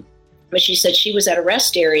 But she said she was at a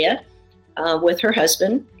rest area with her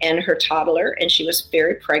husband and her toddler, and she was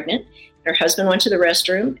very pregnant. Her husband went to the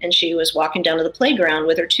restroom, and she was walking down to the playground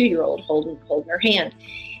with her 2-year-old holding her hand.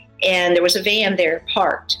 And there was a van there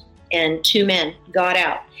parked, and 2 men got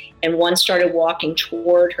out, and one started walking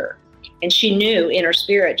toward her. And she knew in her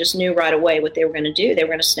spirit, just knew right away what they were going to do. They were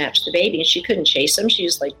going to snatch the baby, and she couldn't chase them. She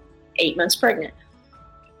was like 8 months pregnant.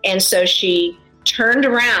 And so she turned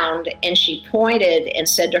around and she pointed and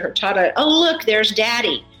said to her toddler, oh, look, there's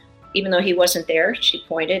Daddy. Even though he wasn't there, she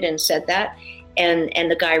pointed and said that. And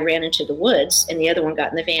the guy ran into the woods, and the other one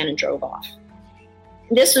got in the van and drove off.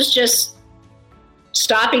 This was just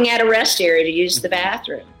stopping at a rest area to use the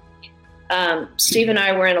bathroom. Steve and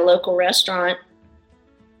I were in a local restaurant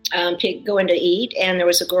going to eat, and there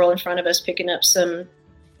was a girl in front of us picking up some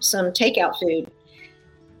takeout food.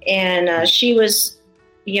 And she was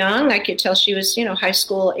young. I could tell she was, high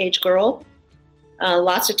school age girl,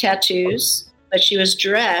 lots of tattoos, but she was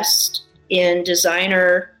dressed in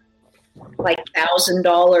designer, like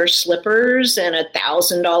 $1,000 slippers and a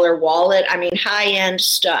 $1,000 wallet. High-end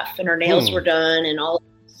stuff. And her nails were done and all of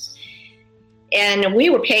this. And we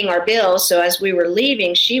were paying our bills. So as we were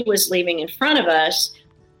leaving, she was leaving in front of us.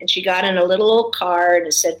 And she got in a little old car and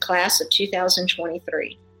it said class of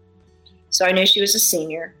 2023. So I knew she was a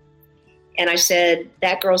senior. And I said,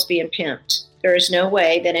 that girl's being pimped. There is no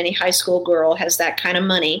way that any high school girl has that kind of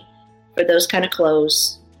money for those kind of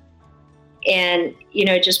clothes. And,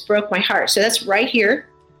 it just broke my heart. So that's right here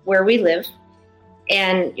where we live.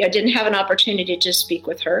 And I didn't have an opportunity to speak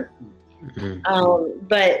with her. Mm-hmm.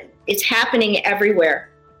 But it's happening everywhere.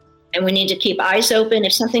 And we need to keep eyes open.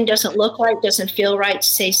 If something doesn't look right, doesn't feel right,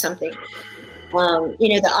 say something.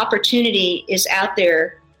 The opportunity is out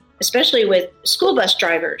there, especially with school bus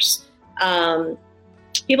drivers,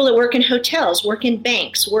 people that work in hotels, work in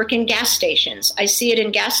banks, work in gas stations. I see it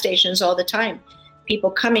in gas stations all the time.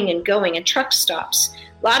 People coming and going, and truck stops.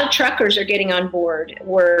 A lot of truckers are getting on board.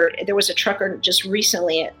 There was a trucker just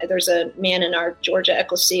recently. There's a man in our Georgia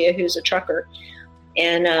ecclesia who's a trucker.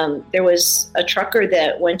 And there was a trucker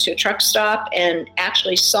that went to a truck stop and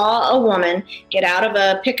actually saw a woman get out of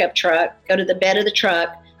a pickup truck, go to the bed of the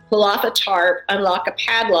truck, pull off a tarp, unlock a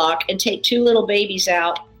padlock, and take 2 little babies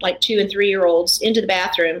out, like 2 and 3-year-olds, into the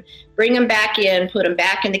bathroom, bring them back in, put them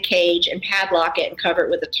back in the cage, and padlock it and cover it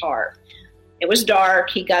with a tarp. It was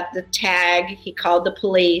dark. He got the tag. He called the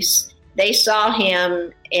police. They saw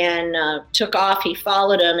him and took off. He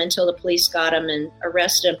followed them until the police got him and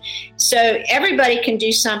arrested him. So everybody can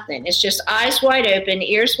do something. It's just eyes wide open,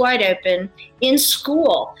 ears wide open. In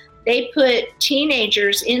school, they put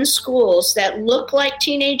teenagers in schools that look like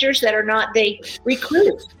teenagers that are not. They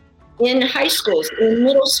recruit in high schools, in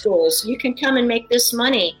middle schools. You can come and make this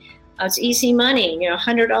money. It's easy money,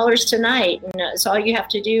 $100 tonight. And it's all you have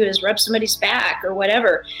to do is rub somebody's back or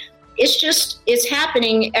whatever. it's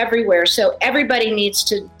happening everywhere. So everybody needs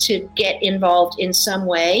to get involved in some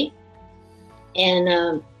way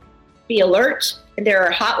and be alert. There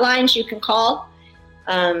are hotlines you can call.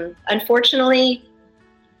 Unfortunately,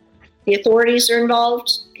 the authorities are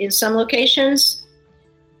involved in some locations.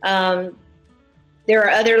 There are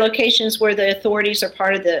other locations where the authorities are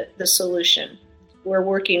part of the solution. We're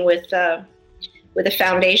working with a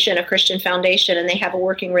foundation, a Christian foundation, and they have a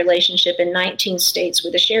working relationship in 19 states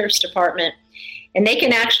with the sheriff's department. And they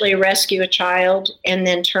can actually rescue a child and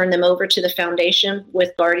then turn them over to the foundation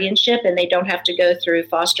with guardianship, and they don't have to go through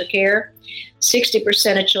foster care.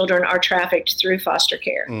 60% of children are trafficked through foster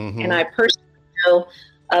care. Mm-hmm. And I personally know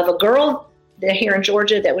of a girl here in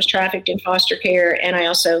Georgia that was trafficked in foster care, and I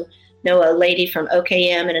also know a lady from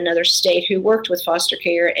OKM in another state who worked with foster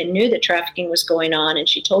care and knew that trafficking was going on, and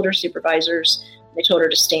she told her supervisors, they told her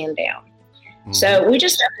to stand down. Mm-hmm. So we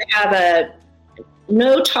just have to have a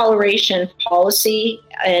no toleration policy,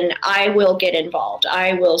 and I will get involved.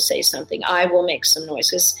 I will say something. I will make some noise,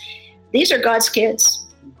 because these are God's kids.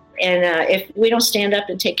 And if we don't stand up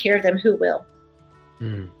and take care of them, who will?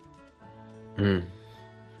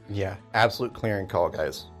 Yeah, absolute clearing call,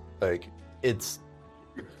 guys. Like, it's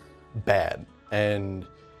bad. And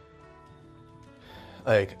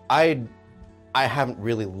like, I haven't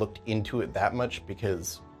really looked into it that much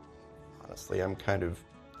because honestly, I'm kind of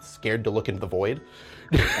scared to look into the void.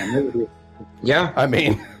 Yeah. I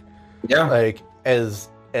mean, yeah. Like, as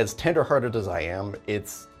tender-hearted as I am,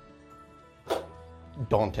 it's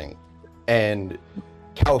daunting. And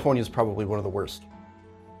California is probably one of the worst.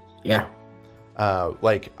 Yeah.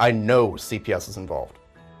 Like, I know CPS is involved.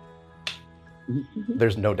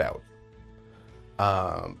 There's no doubt.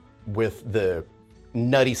 With the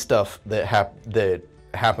nutty stuff that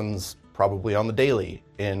happens probably on the daily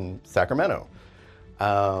in Sacramento.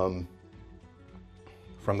 From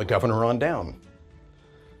the governor on down.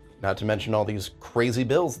 Not to mention all these crazy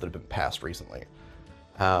bills that have been passed recently.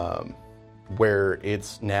 Where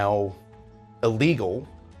it's now illegal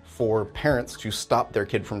for parents to stop their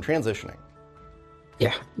kid from transitioning.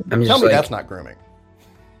 Yeah. Tell me that's not grooming.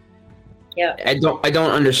 Yeah. I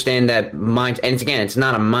don't understand that mind. And again, it's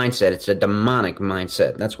not a mindset. It's a demonic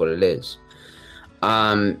mindset. That's what it is.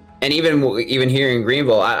 And even here in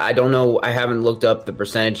Greenville, I don't know. I haven't looked up the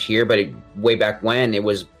percentage here, but way back when it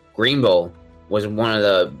was Greenville was one of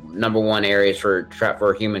the number one areas for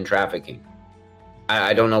human trafficking.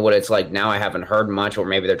 I don't know what it's like now. I haven't heard much, or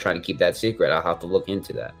maybe they're trying to keep that secret. I'll have to look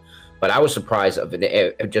into that. But I was surprised of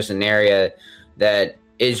just an area that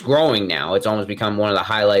is growing now. It's almost become one of the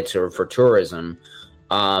highlights for tourism.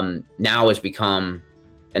 Now it's become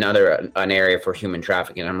an area for human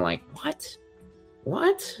trafficking. I'm like,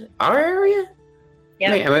 what? Our area?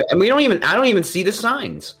 Yeah. And I don't even see the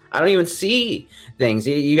signs. I don't even see things.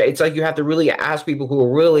 It's like you have to really ask people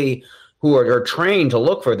who are trained to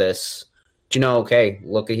look for this. Okay,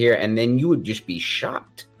 look at here, and then you would just be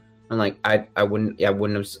shocked. I'm like, I wouldn't have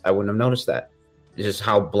noticed that. It's just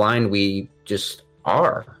how blind we just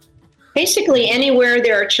are. Basically, anywhere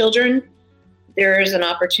there are children, there is an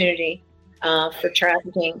opportunity for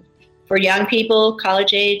trafficking. For young people,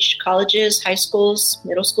 college age, colleges, high schools,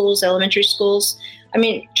 middle schools, elementary schools. I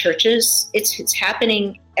mean, churches. It's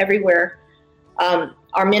happening everywhere.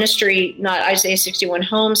 Our ministry, not Isaiah 61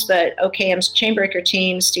 Homes, but OKM's Chainbreaker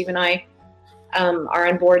team, Steve and I are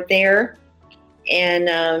on board there.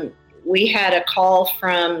 And we had a call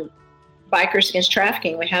from Bikers Against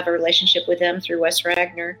Trafficking. We have a relationship with them through Wes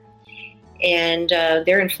Ragnar. And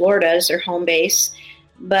they're in Florida as their home base.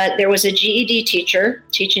 But there was a GED teacher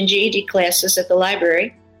teaching GED classes at the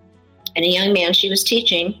library. And a young man she was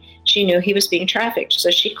teaching, she knew he was being trafficked.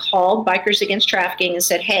 So she called Bikers Against Trafficking and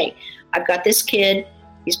said, hey, I've got this kid.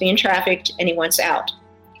 He's being trafficked and he wants out.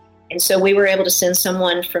 And so we were able to send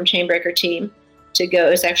someone from Chainbreaker team to go.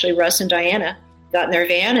 It was actually Russ and Diana. Got in their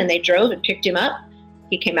van and they drove and picked him up.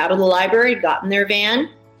 He came out of the library, got in their van.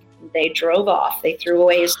 They drove off. They threw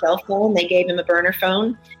away his cell phone. They gave him a burner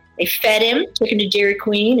phone. They fed him, took him to Dairy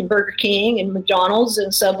Queen and Burger King and McDonald's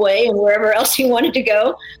and Subway and wherever else he wanted to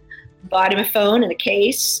go. Bought him a phone and a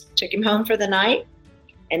case, took him home for the night.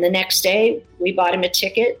 And the next day, we bought him a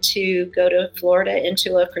ticket to go to Florida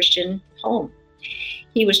into a Christian home.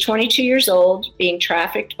 He was 22 years old, being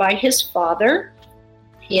trafficked by his father.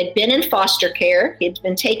 He had been in foster care. He had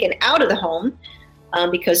been taken out of the home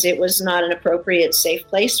because it was not an appropriate, safe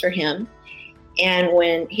place for him. And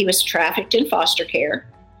when he was trafficked in foster care,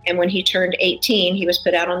 and when he turned 18, he was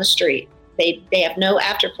put out on the street. They have no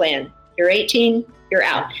after plan. You're 18, you're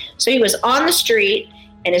out. So he was on the street,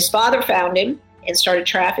 and his father found him and started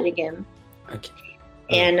trafficking him. Okay.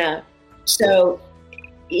 And so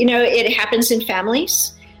it happens in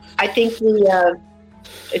families. I think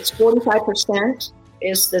it's 45%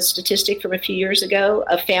 is the statistic from a few years ago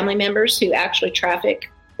of family members who actually traffic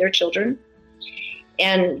their children.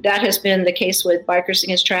 And that has been the case with Bikers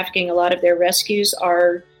Against Trafficking. A lot of their rescues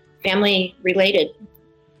are family related.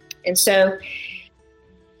 And so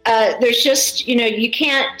there's just, you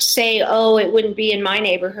can't say, oh, it wouldn't be in my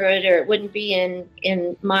neighborhood or it wouldn't be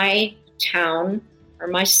in my town or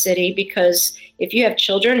my city, because if you have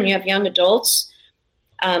children and you have young adults,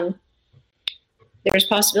 there's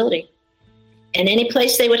possibility. And any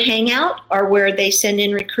place they would hang out are where they send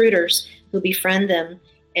in recruiters who befriend them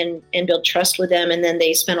and build trust with them. And then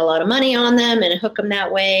they spend a lot of money on them and hook them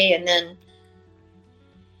that way. And then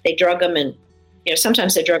they drug them, and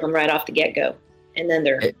sometimes they drug them right off the get-go. And then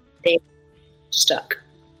they're stuck.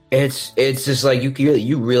 It's just like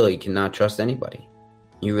you really cannot trust anybody.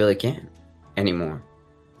 You really can't anymore.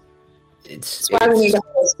 That's why we need the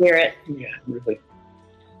Holy Spirit. Yeah, really.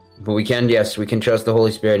 But we can trust the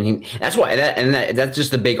Holy Spirit, and that's why that's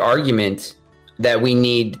just the big argument that we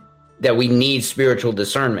need spiritual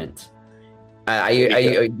discernment. I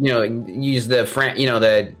use the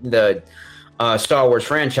Star Wars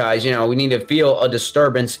franchise. We need to feel a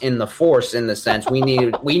disturbance in the Force, in the sense we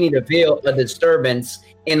need to feel a disturbance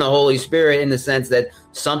in the Holy Spirit, in the sense that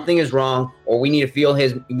something is wrong, or we need to feel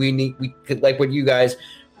we could, like what you guys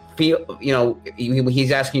feel.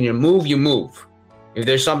 He's asking you to move, you move. If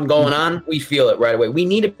there's something going on, we feel it right away. We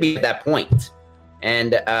need to be at that point.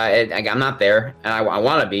 And I'm not there, and I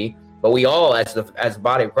want to be. But we all, as the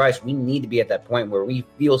body of Christ, we need to be at that point where we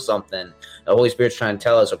feel something. The Holy Spirit's trying to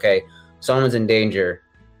tell us, okay, someone's in danger.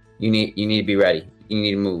 You need to be ready. You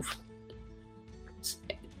need to move.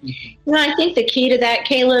 I think the key to that,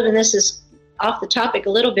 Caleb, and this is off the topic a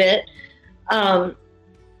little bit,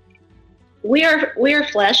 we are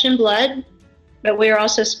flesh and blood, but we are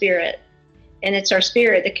also spirit. And it's our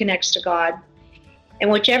spirit that connects to God.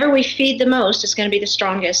 And whichever we feed the most is going to be the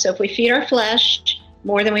strongest. So if we feed our flesh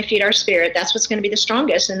more than we feed our spirit, that's what's going to be the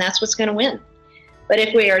strongest, and that's what's going to win. But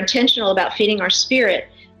if we are intentional about feeding our spirit,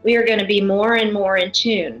 we are going to be more and more in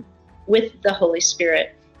tune with the Holy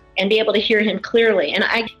Spirit and be able to hear him clearly. And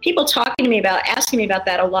people asking me about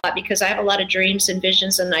that a lot, because I have a lot of dreams and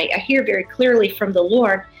visions, and I hear very clearly from the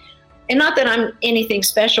Lord. And not that I'm anything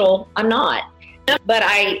special, I'm not. But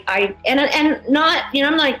I'm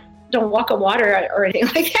like, don't walk on water or anything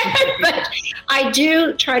like that. But I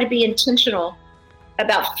do try to be intentional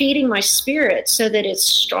about feeding my spirit so that it's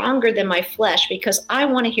stronger than my flesh, because I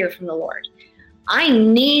want to hear from the Lord. I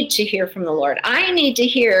need to hear from the Lord. I need to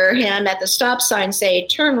hear him at the stop sign say,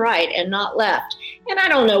 turn right and not left. And I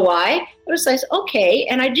don't know why. But it's like, okay,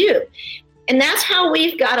 and I do. And that's how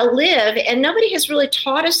we've got to live. And nobody has really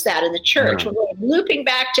taught us that in the church. No. When we're looping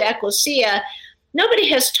back to ecclesia, nobody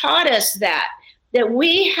has taught us that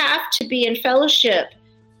we have to be in fellowship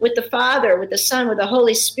with the Father, with the Son, with the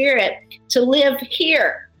Holy Spirit to live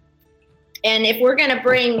here. And if we're going to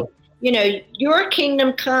bring, your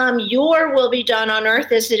kingdom come, your will be done on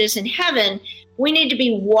earth as it is in heaven, we need to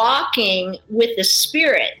be walking with the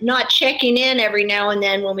Spirit, not checking in every now and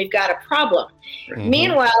then when we've got a problem. Mm-hmm.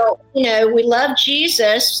 Meanwhile, we love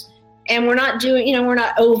Jesus, and we're not we're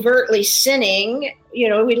not overtly sinning.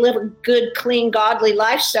 We live a good, clean, godly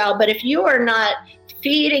lifestyle. But if you are not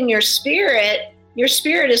feeding your spirit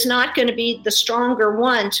is not going to be the stronger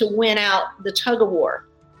one to win out the tug of war.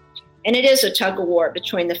 And it is a tug of war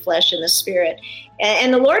between the flesh and the spirit.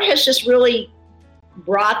 And the Lord has just really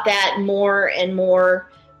brought that more and more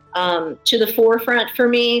to the forefront for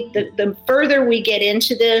me. The further we get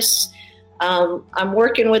into this, I'm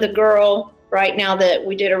working with a girl right now that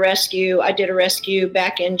we did a rescue. I did a rescue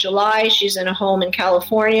back in July. She's in a home in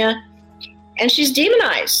California, and she's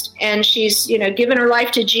demonized, and she's, given her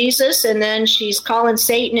life to Jesus, and then she's calling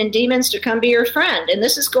Satan and demons to come be her friend. And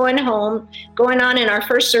this is going on in our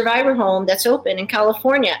first survivor home that's open in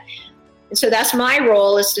California. And so that's my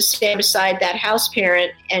role, is to stand beside that house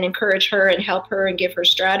parent and encourage her and help her and give her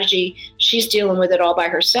strategy. She's dealing with it all by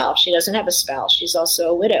herself. She doesn't have a spouse. She's also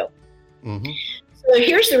a widow. Mm-hmm. So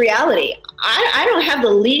here's the reality. I don't have the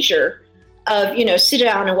leisure of, sit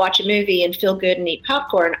down and watch a movie and feel good and eat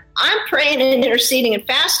popcorn. I'm praying and interceding and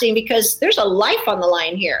fasting because there's a life on the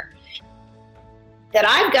line here that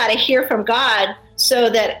I've got to hear from God,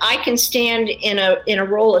 so that I can stand in a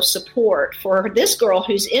role of support for this girl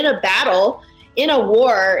who's in a battle, in a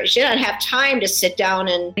war. She doesn't have time to sit down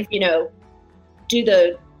and, do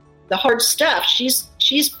the hard stuff.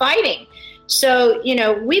 She's fighting. So,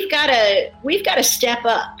 we've got to step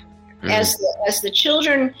up as the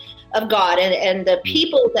children of God and the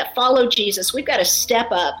people that follow Jesus. We've got to step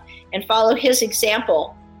up and follow his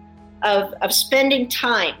example of spending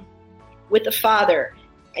time with the Father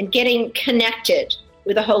and getting connected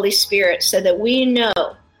with the Holy Spirit so that we know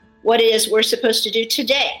what it is we're supposed to do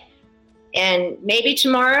today. And maybe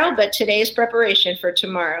tomorrow, but today is preparation for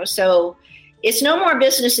tomorrow. So it's no more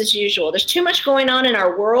business as usual. There's too much going on in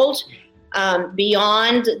our world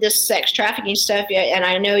beyond this sex trafficking stuff. And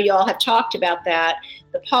I know y'all have talked about that,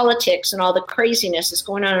 the politics and all the craziness that's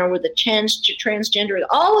going on with the transgender,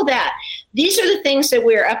 all of that. These are the things that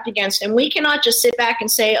we're up against. And we cannot just sit back and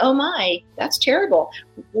say, oh my, that's terrible.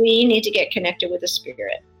 We need to get connected with the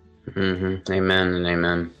Spirit. Mm-hmm. Amen and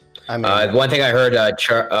amen. I mean, one thing I heard,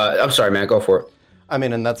 I'm sorry, man, go for it. I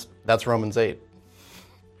mean, and that's Romans 8.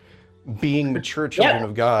 Being mature children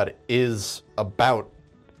of God is about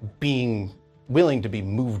being willing to be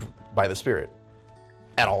moved by the Spirit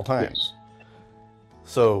at all times. Yes.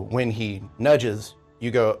 So when he nudges, you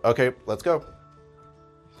go, okay, let's go.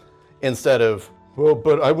 Instead of, well,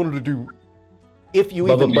 but I wanted to do, if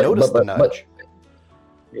you even notice the nudge.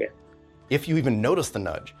 Yeah. If you even notice the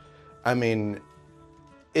nudge, I mean,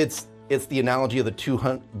 it's the analogy of the two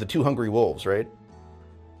hungry wolves, right?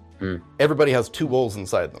 Mm. Everybody has two wolves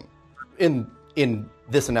inside them. In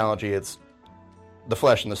this analogy, it's the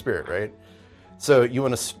flesh and the spirit, right? So you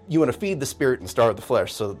want to feed the spirit and starve the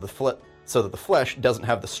flesh, so that the flesh doesn't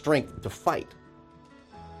have the strength to fight.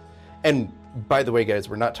 And by the way, guys,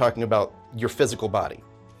 we're not talking about your physical body.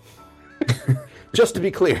 Just to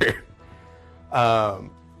be clear,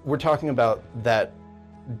 we're talking about that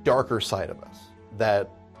darker side of us, that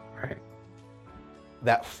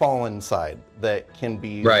fallen side that can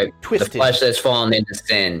be twisted. The flesh that's fallen into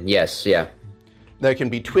sin. Yes, yeah. That can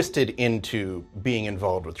be twisted into being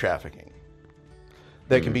involved with trafficking.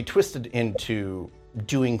 That can be twisted into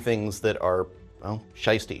doing things that are, well,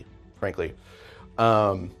 shiesty, frankly.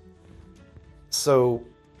 So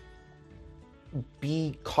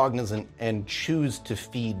be cognizant and choose to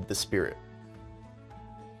feed the Spirit.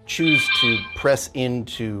 Choose to press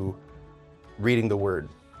into reading the Word,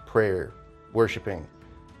 prayer, worshiping.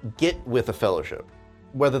 Get with a fellowship,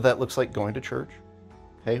 whether that looks like going to church.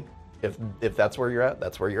 Hey, if that's where you're at,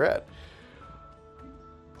 that's where you're at.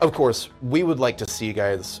 Of course, we would like to see you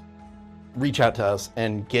guys reach out to us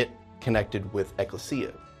and get connected with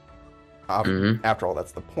Ecclesia. After all,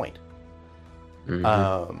 that's the point.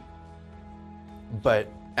 Mm-hmm. But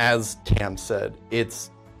as Tam said,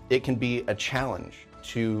 it can be a challenge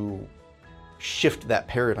to shift that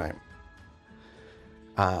paradigm.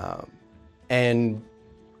 And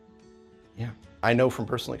yeah, I know from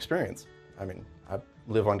personal experience. I mean, I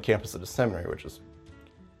live on campus at a seminary, which is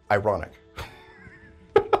ironic.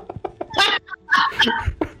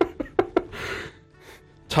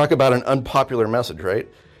 Talk about an unpopular message, right?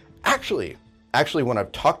 Actually, when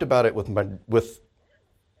I've talked about it with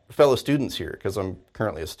fellow students here, because I'm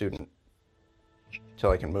currently a student till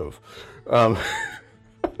I can move.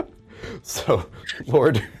 So,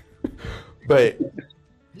 Lord, but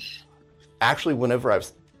actually, whenever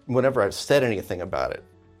I've said anything about it,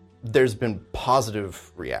 there's been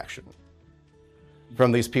positive reaction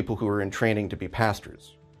from these people who are in training to be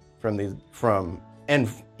pastors, and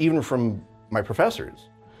even from my professors.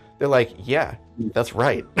 They're like, yeah, that's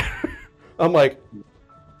right. I'm like,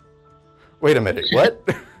 wait a minute, what?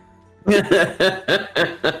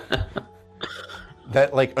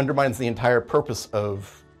 That like undermines the entire purpose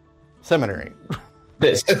of seminary.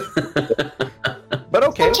 This. But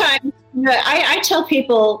okay. Sometimes I tell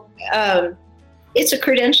people it's a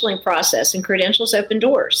credentialing process, and credentials open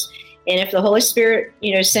doors. And if the Holy Spirit,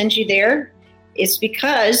 sends you there, it's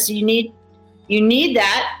because you need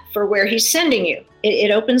that for where He's sending you.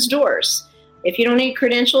 It opens doors. If you don't need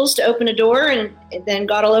credentials to open a door, and then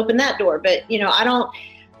God will open that door. But I don't.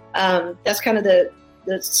 That's kind of the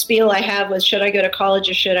spiel I have with should I go to college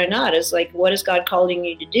or should I not? Is like, what is God calling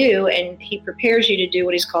you to do? And He prepares you to do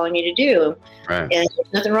what He's calling you to do. Right. And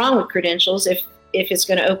there's nothing wrong with credentials if it's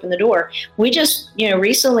going to open the door. We just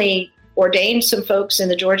recently ordained some folks in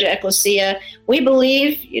the Georgia Ecclesia. We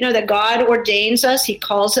believe that God ordains us, He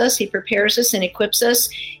calls us, He prepares us and equips us.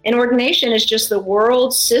 And ordination is just the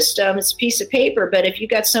world system. It's a piece of paper. But if you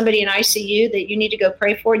got somebody in ICU that you need to go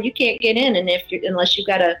pray for, you can't get in, unless you've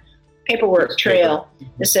got a paperwork trail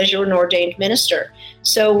that says you're an ordained minister.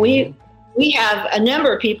 So we have a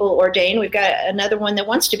number of people ordained. We've got another one that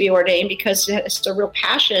wants to be ordained because it's a real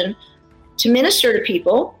passion to minister to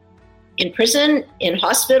people in prison, in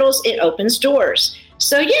hospitals. It opens doors.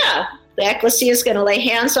 So yeah, the Ecclesia is going to lay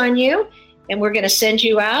hands on you, and we're going to send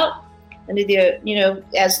you out. And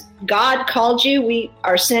as God called you, we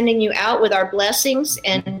are sending you out with our blessings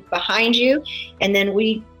and behind you. And then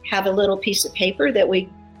we have a little piece of paper that we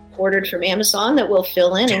ordered from Amazon that we'll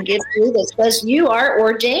fill in and give you that says you are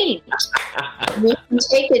ordained. You can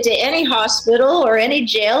take it to any hospital or any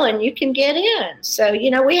jail and you can get in. So,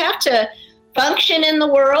 we have to function in the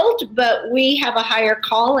world, but we have a higher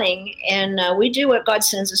calling, and we do what God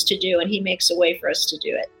sends us to do, and he makes a way for us to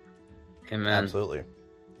do it. Amen. Absolutely.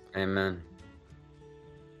 Amen.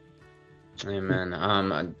 Amen.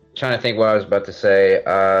 I'm trying to think what I was about to say.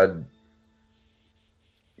 I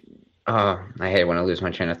hate when I lose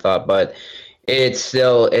my train of thought, but it's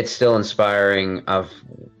still inspiring of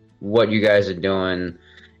what you guys are doing,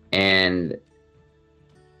 and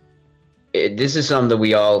this is something that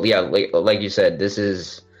we all, like you said,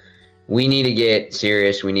 we need to get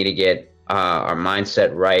serious. We need to get our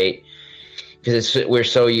mindset right, because we're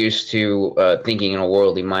so used to thinking in a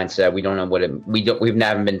worldly mindset. We don't know we've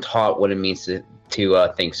never been taught what it means to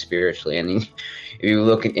think spiritually. And if you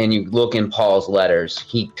look in Paul's letters,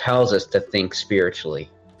 he tells us to think spiritually.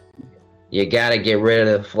 You got to get rid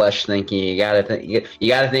of the flesh thinking. You got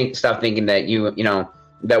to stop thinking that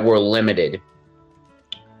that we're limited.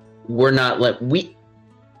 We're not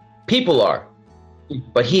people are,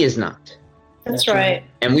 but he is not. That's right.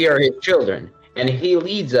 And we are his children, and if he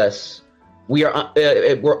leads us, we're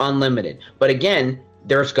unlimited. But again,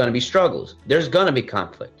 there's going to be struggles. There's going to be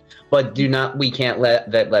conflict. But we can't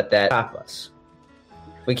let that stop us.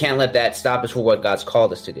 We can't let that stop us for what God's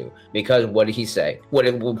called us to do. Because what did he say?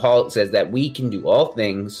 Paul says that we can do all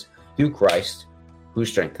things through Christ who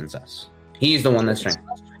strengthens us. He's the one that strengthens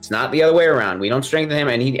us. It's not the other way around. We don't strengthen him,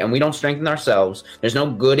 and we don't strengthen ourselves. There's no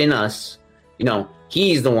good in us.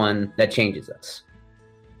 He's the one that changes us.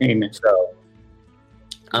 Amen. So,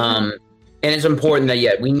 and it's important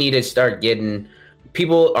that we need to start getting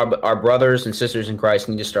people, our brothers and sisters in Christ,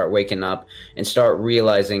 need to start waking up and start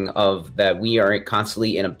realizing that we are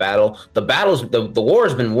constantly in a battle. The war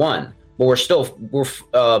has been won, but we're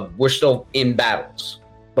still in battles.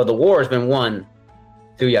 But the war has been won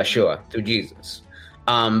through Yeshua, through Jesus.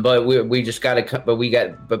 But we just got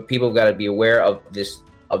to. But people got to be aware of this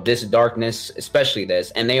darkness, especially this,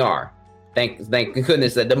 and they are. Thank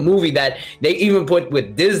goodness that the movie that they even put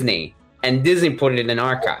with Disney, and Disney put it in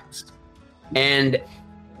archives. And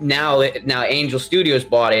now Angel Studios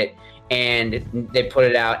bought it, and they put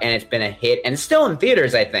it out, and it's been a hit, and it's still in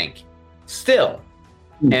theaters, I think. Still.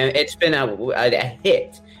 And it's been a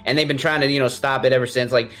hit. And they've been trying to, stop it ever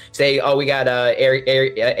since. Like, say, we got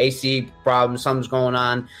AC problems, something's going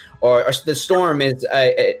on, or the storm is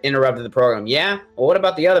interrupted the program. Yeah? Well, what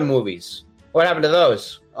about the other movies? What happened to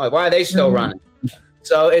those? Like, why are they still running?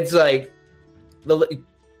 So it's like,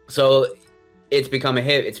 so it's become a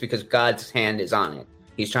hit. It's because God's hand is on it.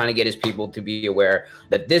 He's trying to get his people to be aware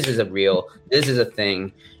that this is this is a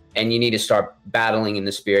thing, and you need to start battling in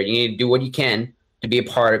the spirit. You need to do what you can to be a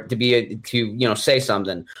part of, to say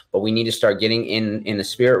something, but we need to start getting in the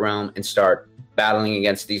spirit realm and start battling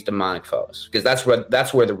against these demonic foes, because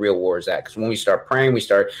that's where the real war is at. Because when we start praying, we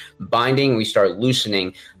start binding, we start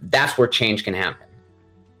loosening, that's where change can happen.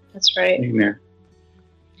 That's right. Amen.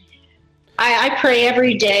 I pray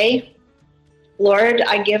every day, Lord,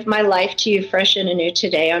 I give my life to you fresh and anew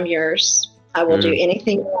today. I'm yours. I will do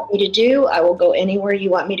anything you want me to do. I will go anywhere you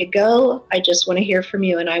want me to go. I just want to hear from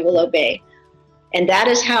you, and I will obey. And that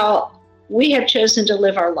is how we have chosen to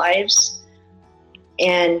live our lives.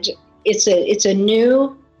 And it's a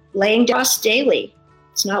new laying down daily.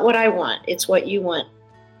 It's not what I want. It's what you want.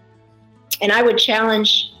 And I would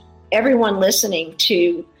challenge everyone listening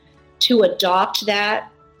to adopt that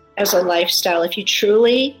as a lifestyle. If you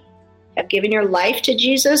truly have given your life to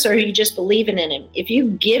Jesus, or you just believe in him, if you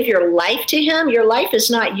give your life to him, your life is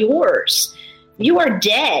not yours. You are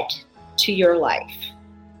dead to your life.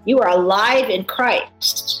 You are alive in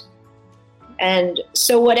Christ. And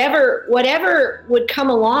so whatever would come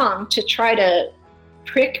along to try to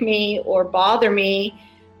prick me or bother me,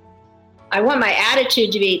 I want my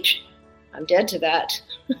attitude to be, I'm dead to that.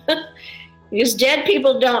 Because dead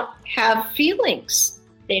people don't have feelings.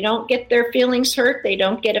 They don't get their feelings hurt. They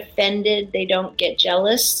don't get offended. They don't get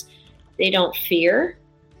jealous. They don't fear.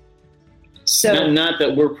 So not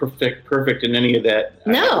that we're perfect in any of that.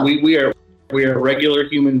 No. We are regular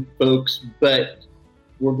human folks, but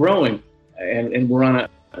we're growing, and we're on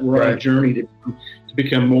a journey to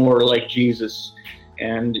become more like Jesus.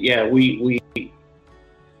 And I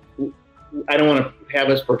don't want to have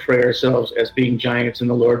us portray ourselves as being giants in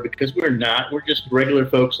the Lord, because we're not. We're just regular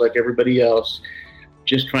folks like everybody else,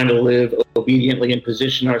 just trying to live obediently and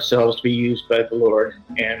position ourselves to be used by the Lord.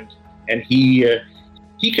 And he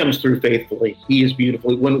comes through faithfully. He is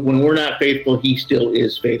beautiful. When we're not faithful, he still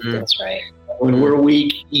is faithful. That's right. When we're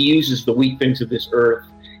weak, he uses the weak things of this earth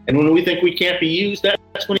And when we think we can't be used,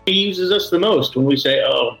 that's when he uses us the most. When we say,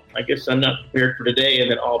 oh, I guess I'm not prepared for today. And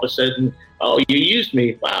then all of a sudden, oh, you used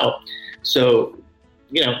me. Wow. So,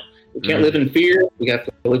 we can't live in fear. We have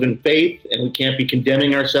to live in faith, and we can't be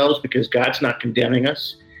condemning ourselves because God's not condemning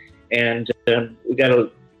us. And we got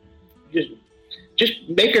to just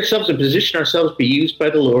make ourselves and position ourselves to be used by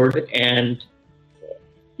the Lord and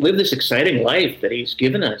live this exciting life that he's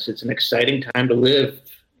given us. It's an exciting time to live.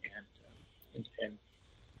 And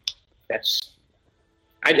that's,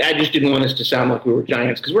 I just didn't want us to sound like we were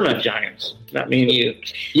giants, because we're not giants. Not me and you.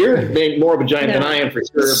 You're more of a giant than I am, for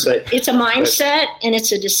sure. But it's a mindset and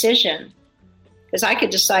it's a decision, because I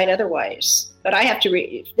could decide otherwise. But I have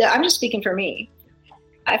to, I'm just speaking for me.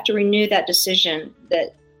 I have to renew that decision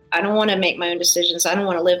that I don't want to make my own decisions. I don't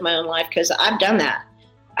want to live my own life, because I've done that.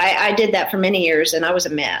 I did that for many years, and I was a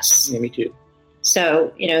mess. Yeah, me too.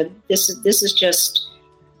 So, this is just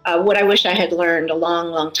what I wish I had learned a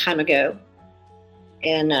long, long time ago.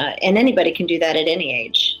 And anybody can do that at any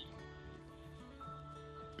age.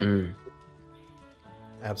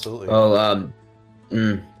 Absolutely. Well, I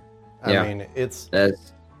mean, it's the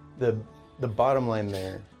bottom line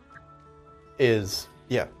there is,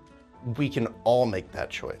 we can all make that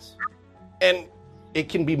choice. And it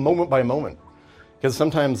can be moment by moment, because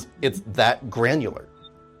sometimes it's that granular.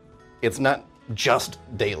 It's not just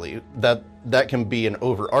daily. That can be an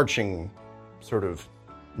overarching sort of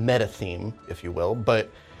meta theme, if you will, but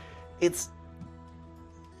it's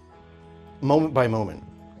moment by moment.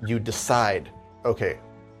 You decide, okay,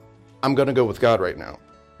 I'm going to go with God right now,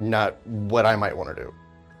 not what I might want to do.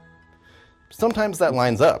 Sometimes that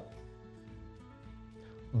lines up,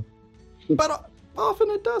 but often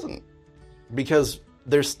it doesn't, because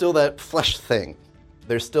there's still that flesh thing.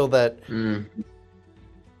 There's still that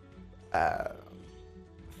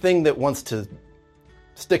thing that wants to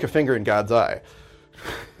stick a finger in God's eye.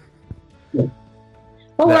 Well,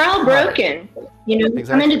 we're all broken. Exactly.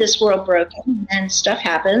 Come into this world broken, and stuff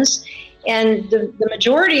happens. And the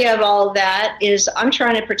majority of all of that is I'm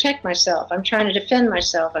trying to protect myself. I'm trying to defend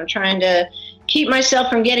myself. I'm trying to keep myself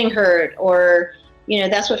from getting hurt. Or,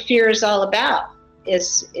 that's what fear is all about.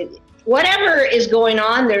 Whatever is going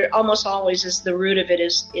on, there almost always is the root of it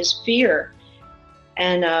is fear.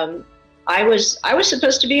 And I was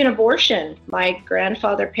supposed to be an abortion. My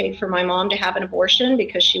grandfather paid for my mom to have an abortion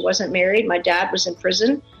because she wasn't married. My dad was in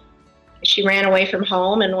prison. She ran away from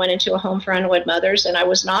home and went into a home for unwed mothers, and I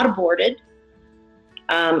was not aborted.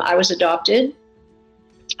 I was adopted.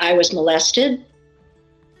 I was molested.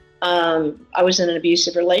 I was in an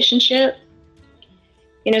abusive relationship.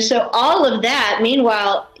 So all of that,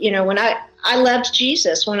 meanwhile, when I loved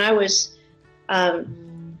Jesus, when I was 4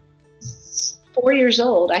 years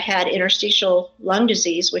old, I had interstitial lung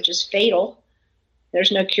disease, which is fatal.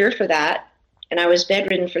 There's no cure for that. And I was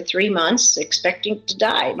bedridden for 3 months, expecting to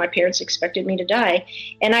die. My parents expected me to die.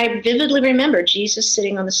 And I vividly remember Jesus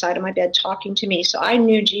sitting on the side of my bed talking to me. So I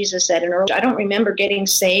knew Jesus at an early. I don't remember getting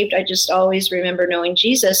saved. I just always remember knowing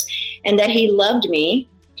Jesus and that he loved me.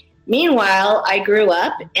 Meanwhile, I grew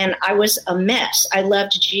up and I was a mess. I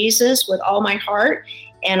loved Jesus with all my heart,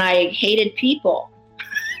 and I hated people.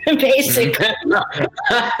 Basically.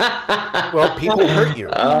 Well, people hurt you.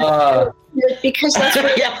 Because that's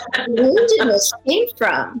where woundedness came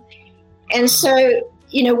from. And so,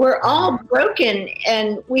 we're all broken,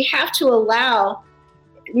 and we have to allow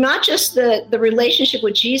not just the relationship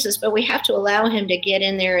with Jesus, but we have to allow him to get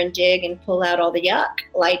in there and dig and pull out all the yuck,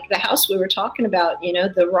 like the house we were talking about,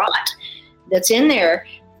 the rot that's in there.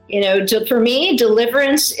 For me,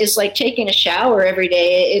 deliverance is like taking a shower every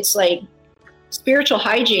day. It's like spiritual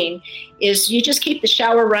hygiene is you just keep the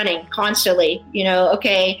shower running constantly.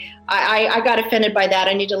 Okay, I got offended by that.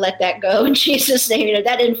 I need to let that go in Jesus' name.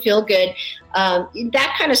 That didn't feel good.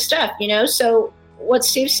 That kind of stuff, So what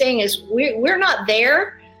Steve's saying is we're not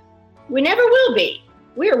there. We never will be.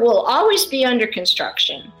 We will always be under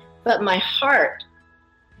construction. But my heart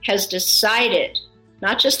has decided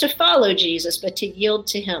not just to follow Jesus, but to yield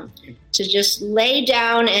to him, to just lay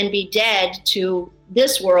down and be dead to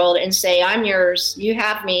this world and say, I'm yours, you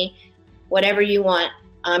have me, whatever you want,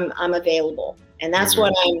 I'm available. And that's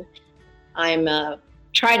what I'm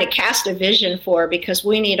trying to cast a vision for, because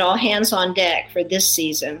we need all hands on deck for this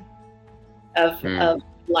season of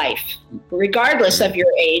life, regardless of your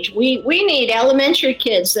age. We need elementary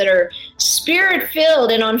kids that are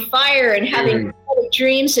spirit-filled and on fire and having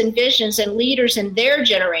dreams and visions, and leaders in their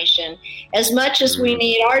generation, as much as we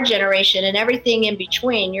need our generation and everything in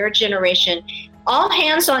between, your generation. All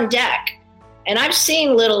hands on deck. And I've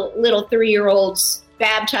seen little 3-year-olds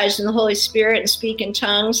baptized in the Holy Spirit and speak in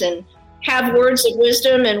tongues, and have words of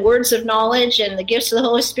wisdom and words of knowledge and the gifts of the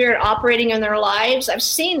Holy Spirit operating in their lives. I've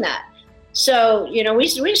seen that. So, we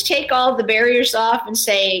just take all the barriers off and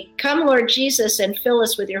say, come, Lord Jesus, and fill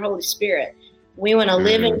us with your Holy Spirit. We want to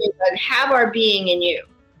live in you and have our being in you.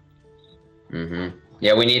 Mm-hmm.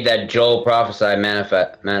 Yeah, we need that Joel prophesied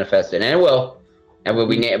manifested, and it will. And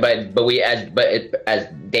we need, but we as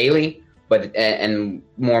daily, and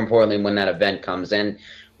more importantly, when that event comes in,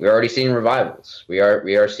 we're already seeing revivals. We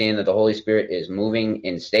are seeing that the Holy Spirit is moving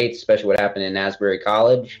in states, especially what happened in Asbury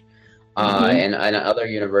College, and other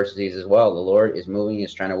universities as well. The Lord is moving.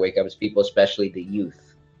 He's trying to wake up his people, especially the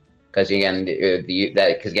youth, because again,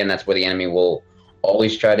 that's where the enemy will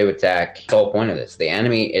always try to attack. The whole point of this, the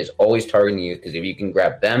enemy is always targeting the youth, because if you can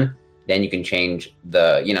grab them, then you can change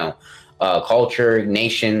the culture,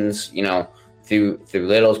 nations, through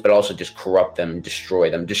littles, but also just corrupt them, destroy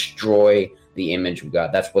the image of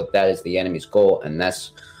God. That is the enemy's goal, and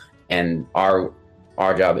our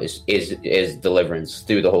job is deliverance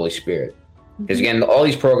through the Holy Spirit. Because again, all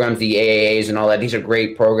these programs, the AAAs and all that, these are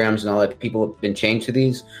great programs and all that. People have been changed to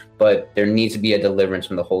these, but there needs to be a deliverance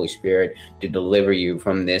from the Holy Spirit to deliver you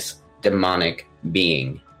from this demonic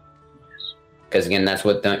being. Because again, that's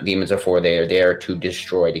what demons are for. They are there to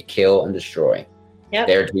destroy, to kill and destroy. Yep.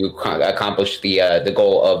 They're to accomplish the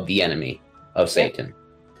goal of the enemy, of Satan.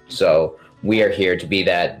 So we are here to be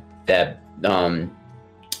that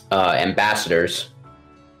ambassadors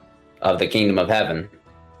of the kingdom of heaven,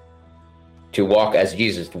 to walk as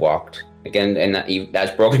Jesus walked, again, and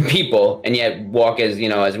as broken people, and yet walk as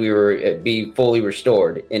as we were, be fully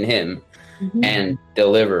restored in Him, and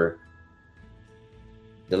deliver.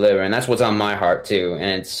 And that's what's on my heart too.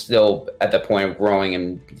 And it's still at the point of growing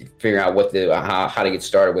and figuring out how to get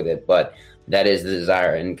started with it. But that is the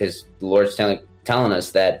desire, and because the Lord's telling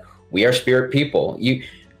us that we are spirit people.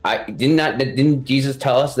 Didn't Jesus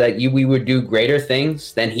tell us that we would do greater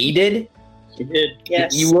things than He did? He did.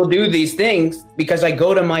 Yes. You will do these things because I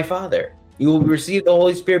go to my Father. You will receive the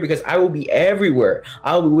Holy Spirit because I will be everywhere.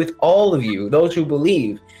 I will be with all of you, those who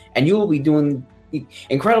believe, and you will be doing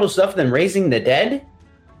incredible stuff than raising the dead,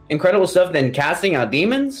 incredible stuff than casting out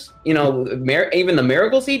demons. Even the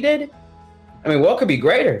miracles He did. I mean, what could be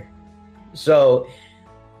greater? So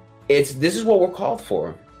this is what we're called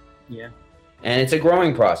for. Yeah. And it's a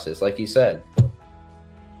growing process, like you said.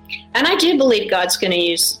 And I do believe God's going to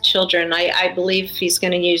use children. I believe He's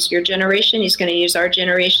going to use your generation. He's going to use our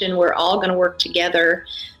generation. We're all going to work together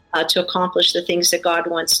to accomplish the things that God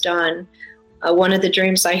wants done. One of the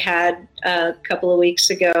dreams I had a couple of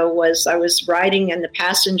weeks ago was I was riding in the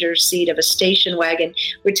passenger seat of a station wagon.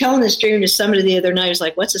 We're telling this dream to somebody the other night. He was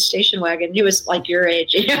like, "What's a station wagon?" He was like your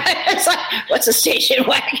age. It's like, "What's a station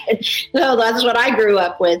wagon?" No, that's what I grew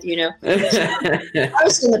up with, So I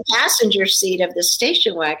was in the passenger seat of the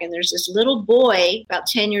station wagon. There's this little boy, about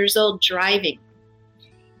 10 years old, driving.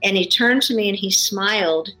 And he turned to me and he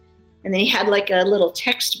smiled. And then he had like a little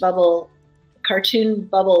text bubble, cartoon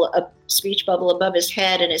bubble, a speech bubble above his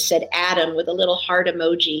head, and it said Adam with a little heart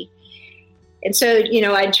emoji. And so,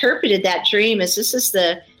 I interpreted that dream as this is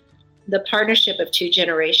the partnership of two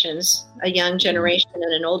generations, a young generation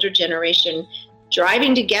and an older generation,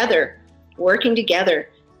 driving together, working together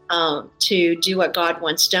to do what God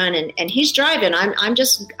wants done. And He's driving. I'm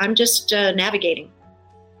just navigating.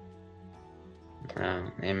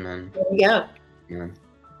 Amen. There we go. Yeah.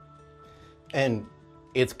 And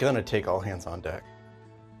it's going to take all hands on deck.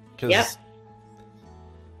 Because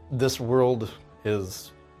this world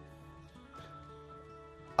is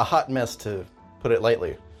a hot mess, to put it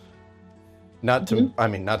lightly. Not to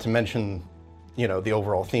mention, the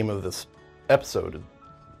overall theme of this episode,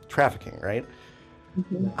 trafficking, right?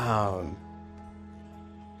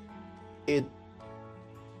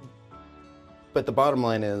 But the bottom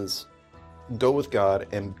line is, go with God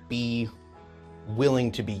and be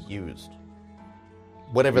willing to be used.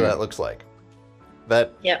 Whatever that looks like.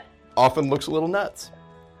 That often looks a little nuts.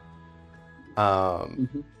 It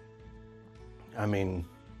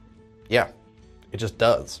just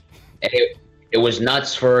does. It was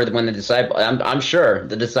nuts for when the disciples. I'm sure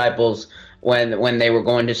the disciples, when they were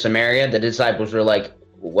going to Samaria, the disciples were like,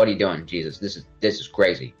 "What are you doing, Jesus? This is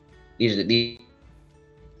crazy. These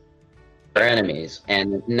are enemies."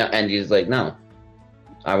 And Jesus like, "No,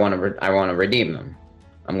 I want to redeem them.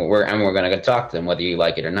 We're going to go talk to them whether you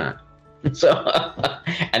like it or not." So,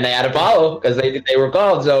 and they had to follow because they were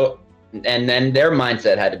called. So, and then their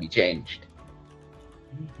mindset had to be changed.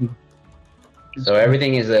 So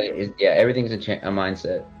everything everything's a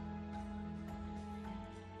mindset.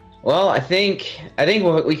 Well, I think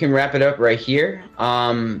we can wrap it up right here.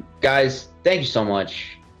 Guys, thank you so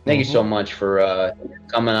much Thank you so much for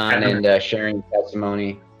coming on and sharing your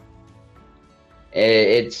testimony.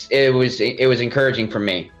 It was encouraging for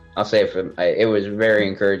me. I'll say it was very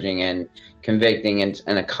encouraging and convicting and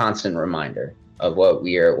a constant reminder of what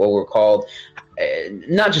we're called.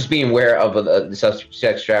 Not just being aware of the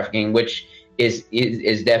sex trafficking, which is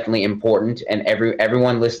definitely important, and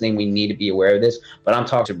everyone listening, we need to be aware of this. But I'm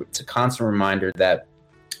talking, it's a constant reminder that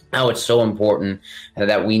how it's so important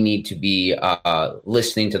that we need to be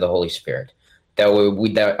listening to the Holy Spirit,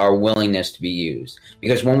 that our willingness to be used,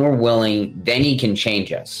 because when we're willing, then He can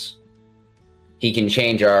change us. He can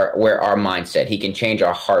change our mindset. He can change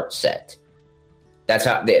our heart set. That's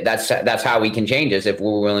how He can change us if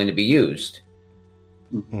we're willing to be used.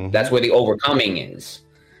 Mm-hmm. That's where the overcoming is,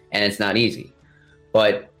 and it's not easy.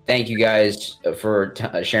 But thank you guys for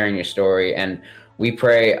sharing your story, and we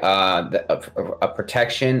pray a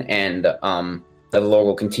protection, and that the Lord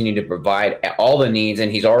will continue to provide all the needs,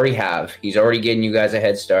 and He's already getting you guys a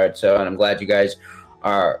head start. So, and I'm glad you guys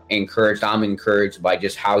are encouraged. I'm encouraged by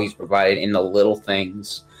just how He's provided in the little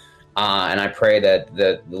things. And I pray that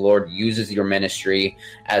the Lord uses your ministry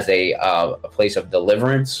as a place of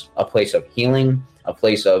deliverance, a place of healing, a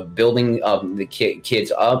place of building the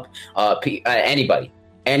kids up.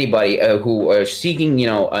 Anybody who are seeking,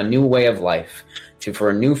 a new way of life,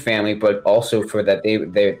 for a new family, but also for that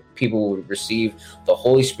they people would receive the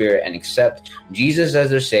Holy Spirit and accept Jesus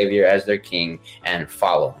as their Savior, as their King, and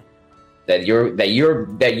follow Him. That your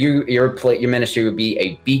ministry would be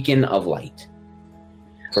a beacon of light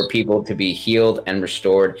for people to be healed and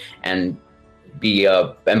restored and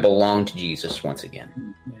and belong to Jesus once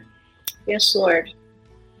again. Yes, Lord.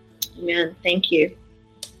 Amen. Thank you.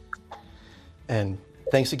 And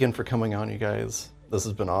thanks again for coming on, you guys. This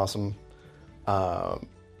has been awesome.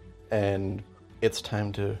 And it's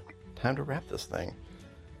time to wrap this thing.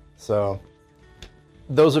 So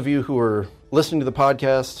those of you who are listening to the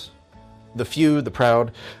podcast, the few, the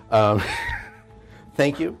proud,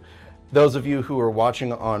 thank you. Those of you who are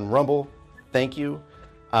watching on Rumble, thank you.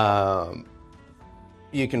 You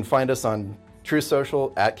can find us on Truth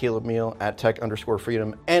Social, at Caleb Meal, at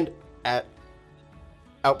Tech_Freedom, and at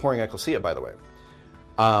Outpouring Ecclesia, by the way.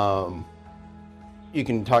 You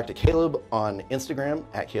can talk to Caleb on Instagram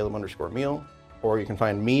at Caleb_Meal, or you can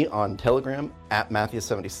find me on Telegram at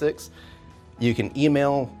Matthew76. You can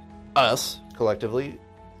email us collectively,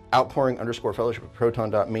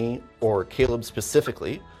 outpouring_fellowship@proton.me, or Caleb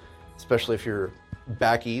specifically, especially if you're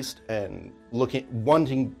back east and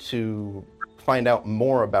wanting to find out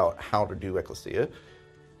more about how to do Ecclesia.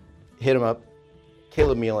 Hit him up,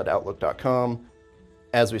 calebmeal@outlook.com.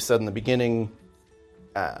 As we said in the beginning,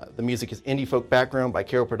 the music is Indie Folk Background by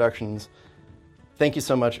Carol Productions. Thank you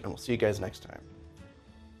so much, and we'll see you guys next time.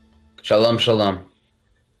 Shalom, shalom.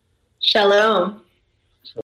 Shalom.